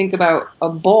 which you think about a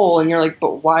bowl and you're like,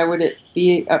 but why would it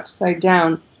be upside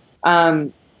down?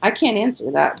 I can't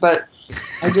answer that, but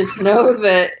I just know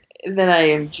that I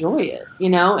enjoy it,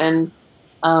 but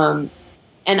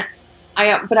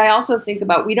I also think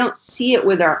about, we don't see it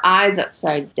with our eyes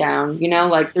upside down,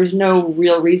 like there's no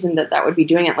real reason that would be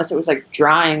doing it unless it was like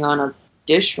drying on a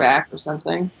dish rack or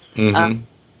something.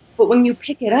 But when you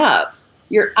pick it up,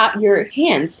 your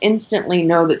hands instantly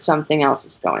know that something else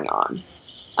is going on.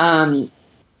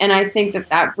 And I think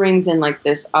that brings in like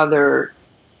this other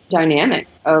dynamic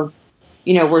of,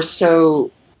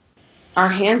 our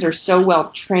hands are so well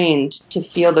trained to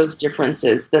feel those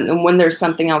differences that when there's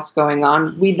something else going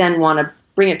on, we then want to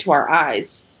bring it to our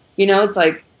eyes. It's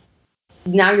like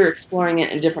now you're exploring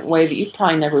it in a different way that you've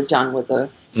probably never done with a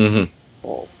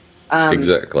bowl.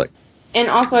 Exactly. And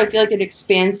also, I feel like it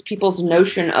expands people's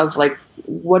notion of like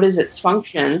what is its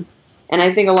function. And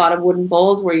I think a lot of wooden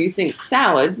bowls where you think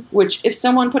salad, which if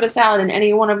someone put a salad in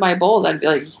any one of my bowls, I'd be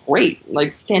like, great,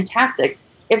 like fantastic.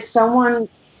 If someone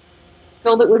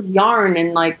filled it with yarn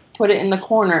and like put it in the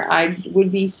corner, I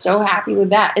would be so happy with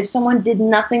that. If someone did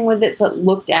nothing with it but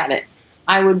looked at it,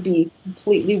 I would be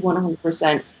completely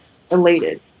 100%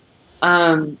 elated.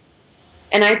 And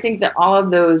I think that all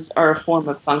of those are a form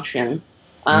of function.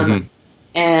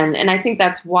 And I think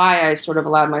that's why I sort of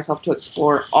allowed myself to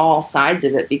explore all sides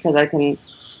of it, because I can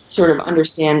sort of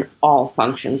understand all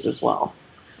functions as well.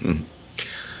 Mm-hmm.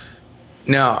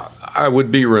 Now, I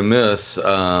would be remiss,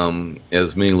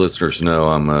 as many listeners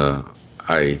know,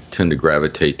 I tend to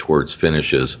gravitate towards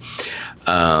finishes,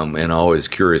 and always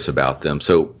curious about them.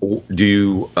 So, what do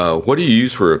you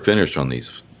use for a finish on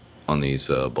these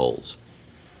bowls?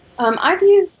 I've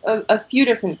used a few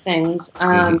different things.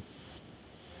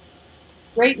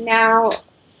 Right now,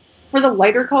 for the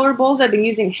lighter color bowls, I've been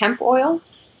using hemp oil.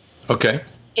 Okay.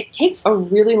 It takes a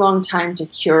really long time to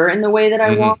cure in the way that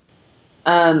I want.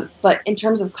 But in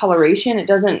terms of coloration, it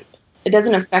doesn't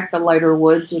affect the lighter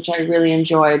woods, which I really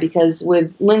enjoy, because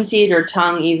with linseed or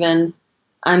tung even,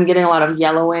 I'm getting a lot of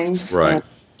yellowing. Right.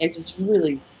 I just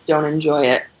really don't enjoy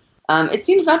it. It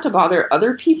seems not to bother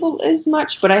other people as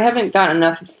much, but I haven't got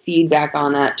enough feedback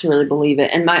on that to really believe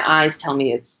it. And my eyes tell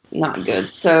me it's not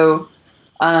good. So,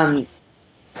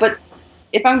 but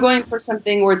if I'm going for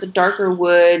something where it's a darker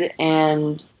wood,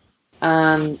 and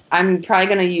I'm probably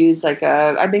going to use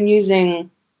I've been using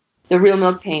the Real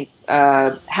Milk paints,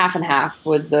 half and half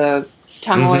with the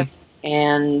tung oil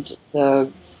and the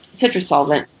citrus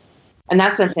solvent. And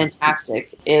that's been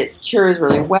fantastic. It cures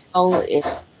really well.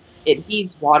 It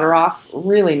beads water off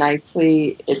really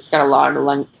nicely. It's got a lot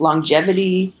of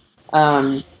longevity.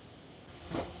 And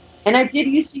I did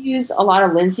used to use a lot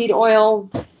of linseed oil,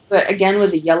 but again,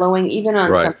 with the yellowing, even on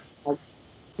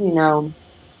something like,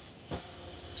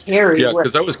 cherry. Yeah,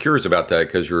 because I was curious about that,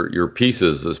 because your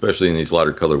pieces, especially in these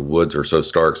lighter colored woods, are so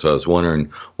stark. So I was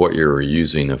wondering what you were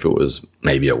using, if it was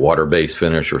maybe a water-based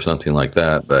finish or something like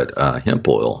that. But hemp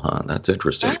oil, huh? That's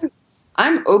interesting.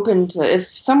 I'm open to,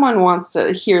 if someone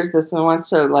hears this and wants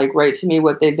to like write to me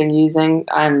what they've been using,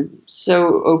 I'm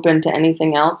so open to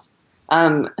anything else.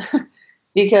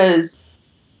 Because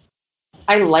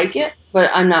I like it, but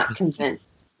I'm not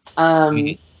convinced.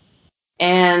 And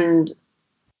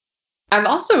I've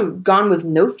also gone with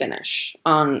no finish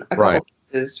on a couple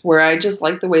pieces where I just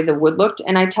like the way the wood looked.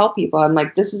 And I tell people, I'm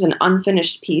like, this is an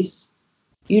unfinished piece.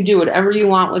 You do whatever you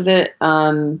want with it.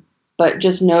 But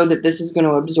just know that this is going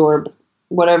to absorb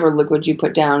whatever liquid you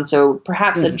put down. So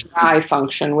perhaps a dry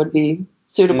function would be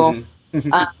suitable.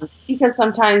 Because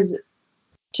sometimes,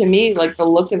 to me, like the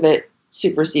look of it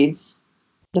supersedes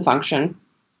the function.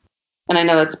 And I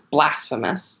know that's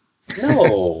blasphemous.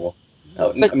 No.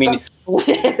 But I mean,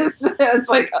 it is. It's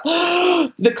like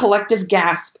the collective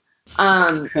gasp.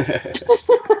 And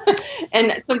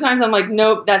sometimes I'm like,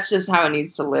 nope, that's just how it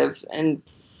needs to live. And,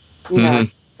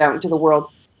 out into the world.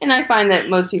 And I find that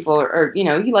most people are,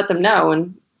 you let them know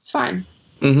and it's fine.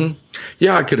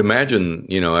 Yeah, I could imagine,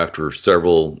 after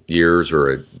several years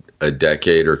or a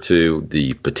decade or two,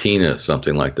 the patina,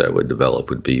 something like that would develop,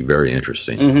 would be very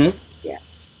interesting. Yeah.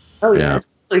 Oh, yeah.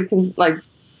 So you can,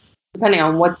 depending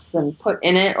on what's been put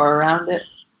in it or around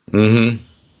it.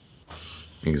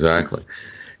 Exactly.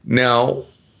 Now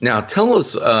tell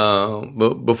us,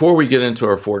 before we get into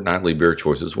our fortnightly beer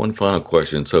choices, one final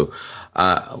question. So,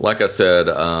 like I said,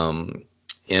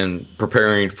 in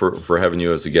preparing for having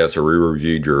you as a guest, I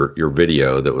re-reviewed your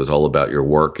video that was all about your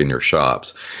work and your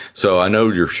shops. So I know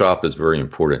your shop is very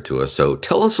important to us. So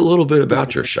tell us a little bit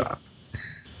about your shop.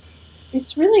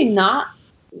 It's really not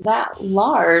that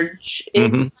large.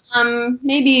 It's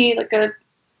maybe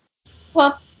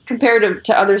compared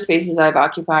to other spaces I've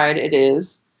occupied, it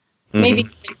is. Maybe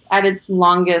at its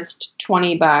longest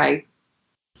 20 by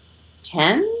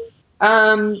 10.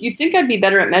 You'd think I'd be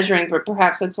better at measuring, but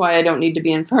perhaps that's why I don't need to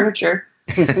be in furniture.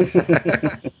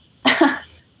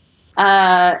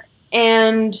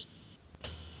 And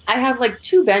I have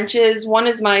 2 benches. One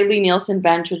is my Lee Nielsen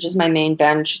bench, which is my main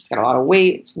bench. It's got a lot of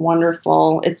weight. It's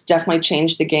wonderful. It's definitely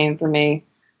changed the game for me.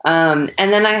 And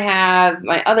then I have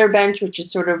my other bench, which is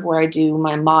sort of where I do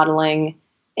my modeling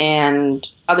and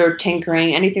other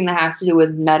tinkering, anything that has to do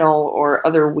with metal or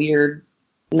other weird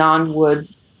non-wood,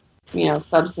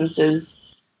 substances.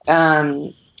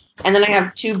 And then I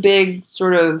have 2 big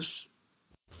sort of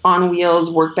on wheels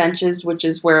workbenches, which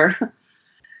is where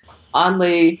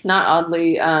not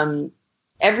oddly,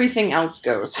 everything else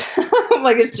goes.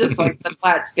 It's just the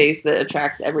flat space that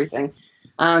attracts everything.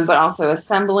 but also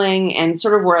assembling and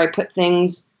sort of where I put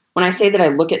things. When I say that I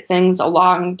look at things a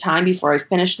long time before I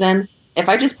finish them, if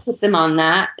I just put them on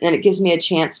that, then it gives me a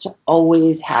chance to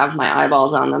always have my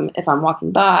eyeballs on them if I'm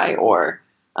walking by or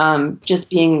just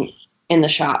being in the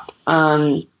shop.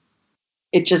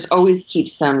 It just always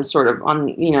keeps them sort of on,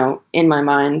 in my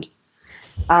mind.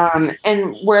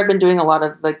 And where I've been doing a lot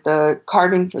of like the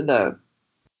carving for the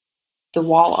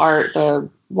wall art, the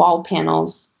wall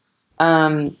panels.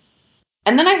 And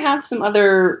then I have some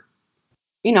other,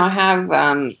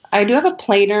 I do have a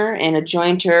planer and a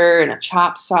jointer and a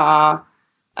chop saw.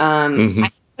 I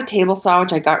have a table saw,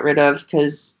 which I got rid of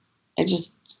because I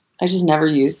just never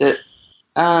used it.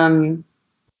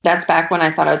 That's back when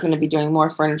I thought I was going to be doing more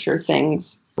furniture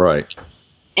things. Right.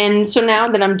 And so now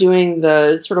that I'm doing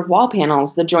the sort of wall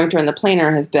panels, the jointer and the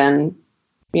planer have been,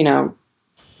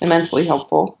 immensely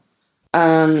helpful.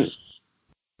 And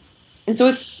so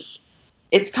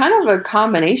it's kind of a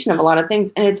combination of a lot of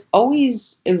things, and it's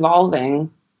always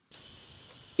evolving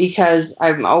because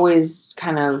I'm always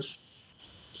kind of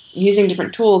using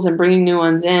different tools and bringing new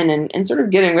ones in and sort of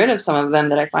getting rid of some of them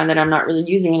that I find that I'm not really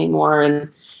using anymore.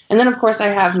 And then, of course, I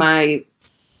have my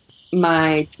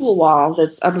tool wall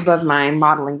that's up above my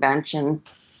modeling bench, and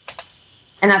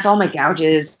that's all my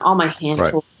gouges, all my hand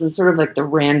tools, and sort of like the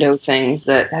rando things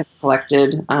that I've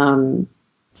collected.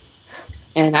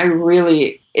 And I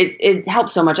really, it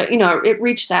helps so much. It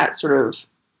reached that sort of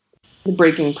the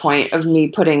breaking point of me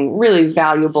putting really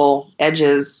valuable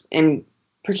edges in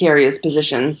precarious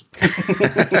positions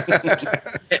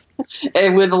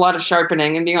and with a lot of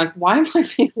sharpening and being like, why am I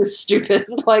being this stupid?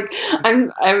 Like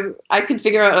I can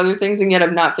figure out other things, and yet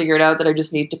I've not figured out that I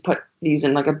just need to put these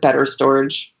in like a better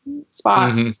storage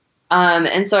spot.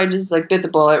 And so I just like bit the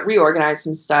bullet, reorganized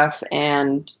some stuff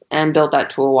and built that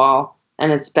tool wall.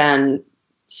 And it's been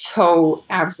so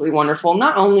absolutely wonderful.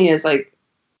 Not only is like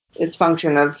its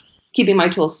function of keeping my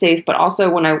tools safe, but also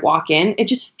when I walk in, it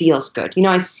just feels good.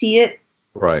 I see it.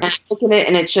 Right. And I look at it,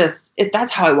 and it's just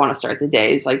that's how I want to start the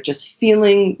day. Is like just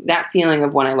feeling that feeling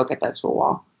of when I look at that tool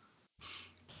wall.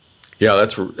 Yeah,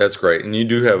 that's great. And you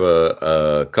do have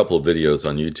a couple of videos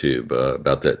on YouTube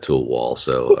about that tool wall.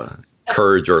 So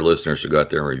encourage our listeners to go out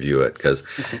there and review it because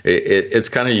it's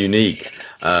kind of unique.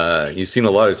 You've seen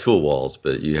a lot of tool walls,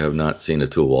 but you have not seen a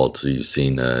tool wall till you've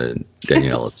seen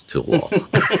Daniela's tool wall.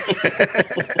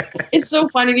 It's so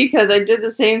funny because I did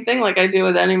the same thing like I do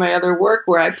with any of my other work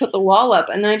where I put the wall up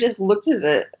and then I just looked at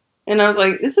it and I was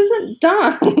like, this isn't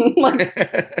done.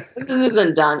 This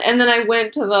isn't done. And then I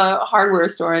went to the hardware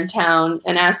store in town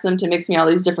and asked them to mix me all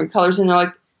these different colors. And they're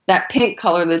like, that pink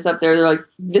color that's up there, they're like,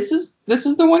 this is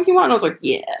the one you want? And I was like,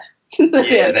 yeah.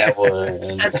 Yeah, that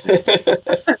one.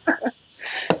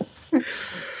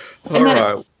 All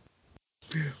right.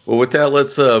 Well, with that,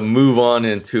 let's move on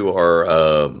into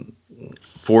our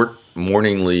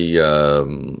morningly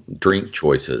drink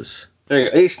choices.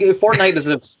 There you go. Fortnight is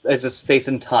a space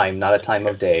and time, not a time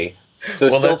of day. So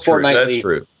it's still fortnightly. That's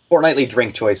true. Fortnightly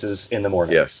drink choices in the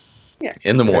morning. Yes. Yeah.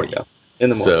 In the morning. In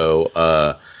the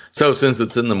morning. So since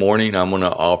it's in the morning, I'm going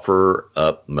to offer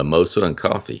up mimosa and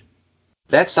coffee.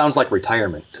 That sounds like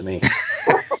retirement to me.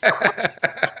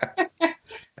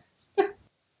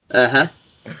 But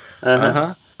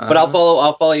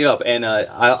I'll follow you up, and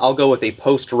I'll go with a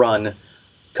post-run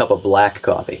cup of black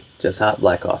coffee, just hot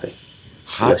black coffee.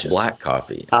 Hot black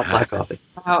coffee.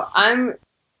 Wow,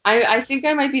 I think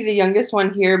I might be the youngest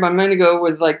one here, but I'm going to go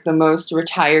with like the most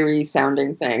retiree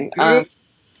sounding thing,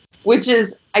 which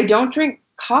is I don't drink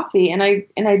coffee and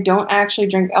I don't actually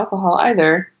drink alcohol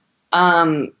either.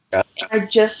 I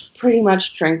just pretty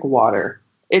much drink water.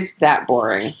 It's that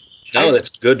boring. No,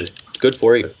 that's good. Good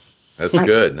for you. That's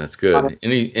good. That's good.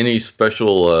 Any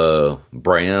special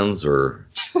brands or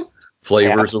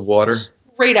flavors of water?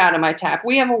 Straight out of my tap.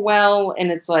 We have a well,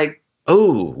 and it's like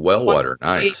well water.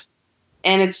 Nice.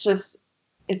 And it's just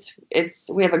it's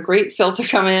we have a great filter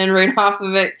coming in right off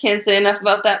of it. Can't say enough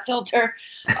about that filter.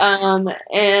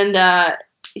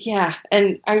 Yeah,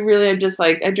 and I really am just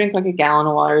like I drink like a gallon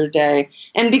of water a day,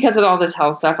 and because of all this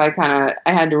health stuff, I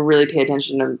had to really pay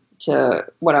attention to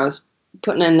what I was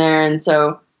putting in there, and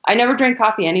so I never drank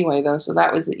coffee anyway though, so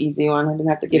that was the easy one. I didn't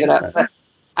have to give it up, but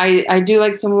I do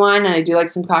like some wine and I do like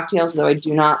some cocktails, though I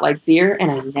do not like beer, and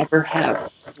I never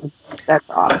have. That's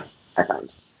odd, I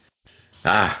find.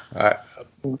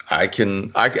 I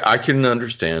can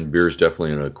understand. Beer is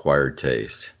definitely an acquired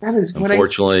taste. That is what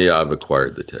Unfortunately, I've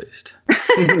acquired the taste.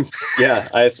 Yeah,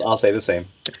 I'll say the same.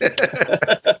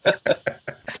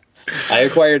 I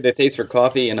acquired the taste for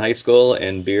coffee in high school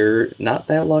and beer not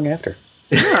that long after.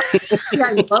 Yeah,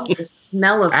 I love the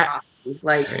smell of coffee.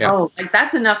 Like, like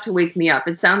that's enough to wake me up.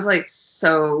 It sounds like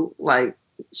so like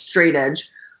straight edge,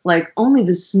 like only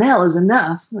the smell is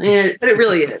enough. But it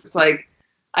really is. Like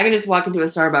I can just walk into a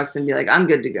Starbucks and be like, I'm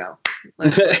good to go.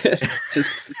 Like,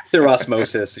 just through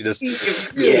osmosis, you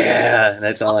just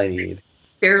that's all I need.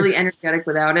 Fairly energetic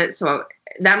without it, so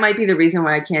that might be the reason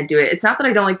why I can't do it. It's not that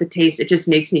I don't like the taste; it just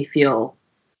makes me feel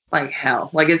like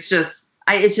hell. Like it's just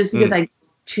because I go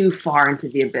too far into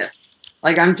the abyss.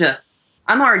 Like I'm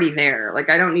already there.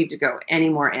 Like I don't need to go any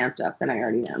more amped up than I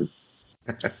already am.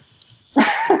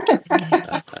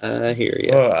 I hear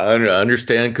you. Well, I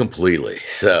understand completely.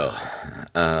 So,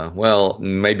 well,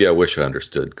 maybe I wish I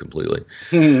understood completely.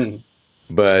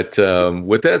 But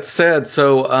with that said,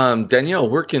 so Danielle,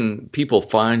 where can people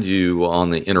find you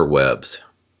on the interwebs?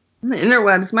 The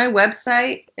interwebs, my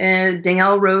website,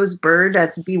 Danielle Rose Bird,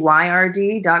 that's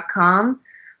BYRD.com.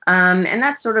 And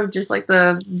that's sort of just like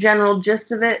the general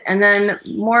gist of it. And then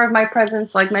more of my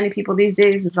presence, like many people these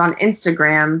days, is on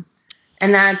Instagram.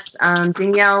 And that's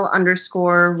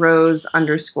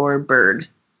Danielle_Rose_Bird.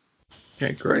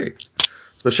 Okay, great.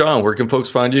 So, Sean, where can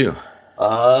folks find you?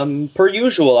 Per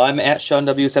usual, I'm at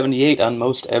SeanW78 on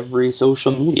most every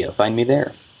social media. Find me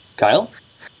there. Kyle?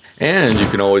 And you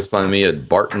can always find me at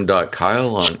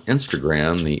barton.kyle on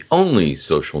Instagram, the only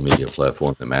social media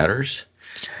platform that matters.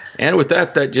 And with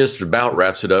that just about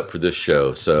wraps it up for this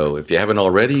show. So if you haven't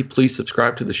already, please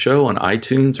subscribe to the show on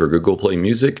iTunes or Google Play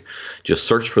Music. Just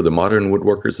search for the Modern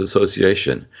Woodworkers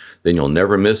Association. Then you'll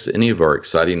never miss any of our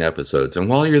exciting episodes. And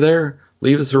while you're there,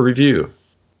 leave us a review.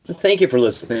 Thank you for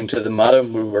listening to the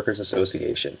Modern Woodworkers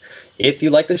Association. If you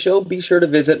like the show, be sure to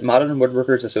visit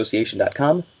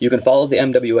modernwoodworkersassociation.com. You can follow the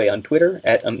MWA on Twitter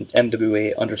at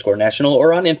MWA_national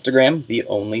or on Instagram, the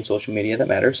only social media that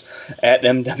matters, at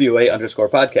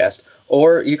MWA_podcast.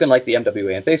 Or you can like the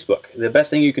MWA on Facebook. The best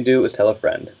thing you can do is tell a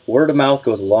friend. Word of mouth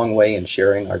goes a long way in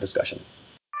sharing our discussion.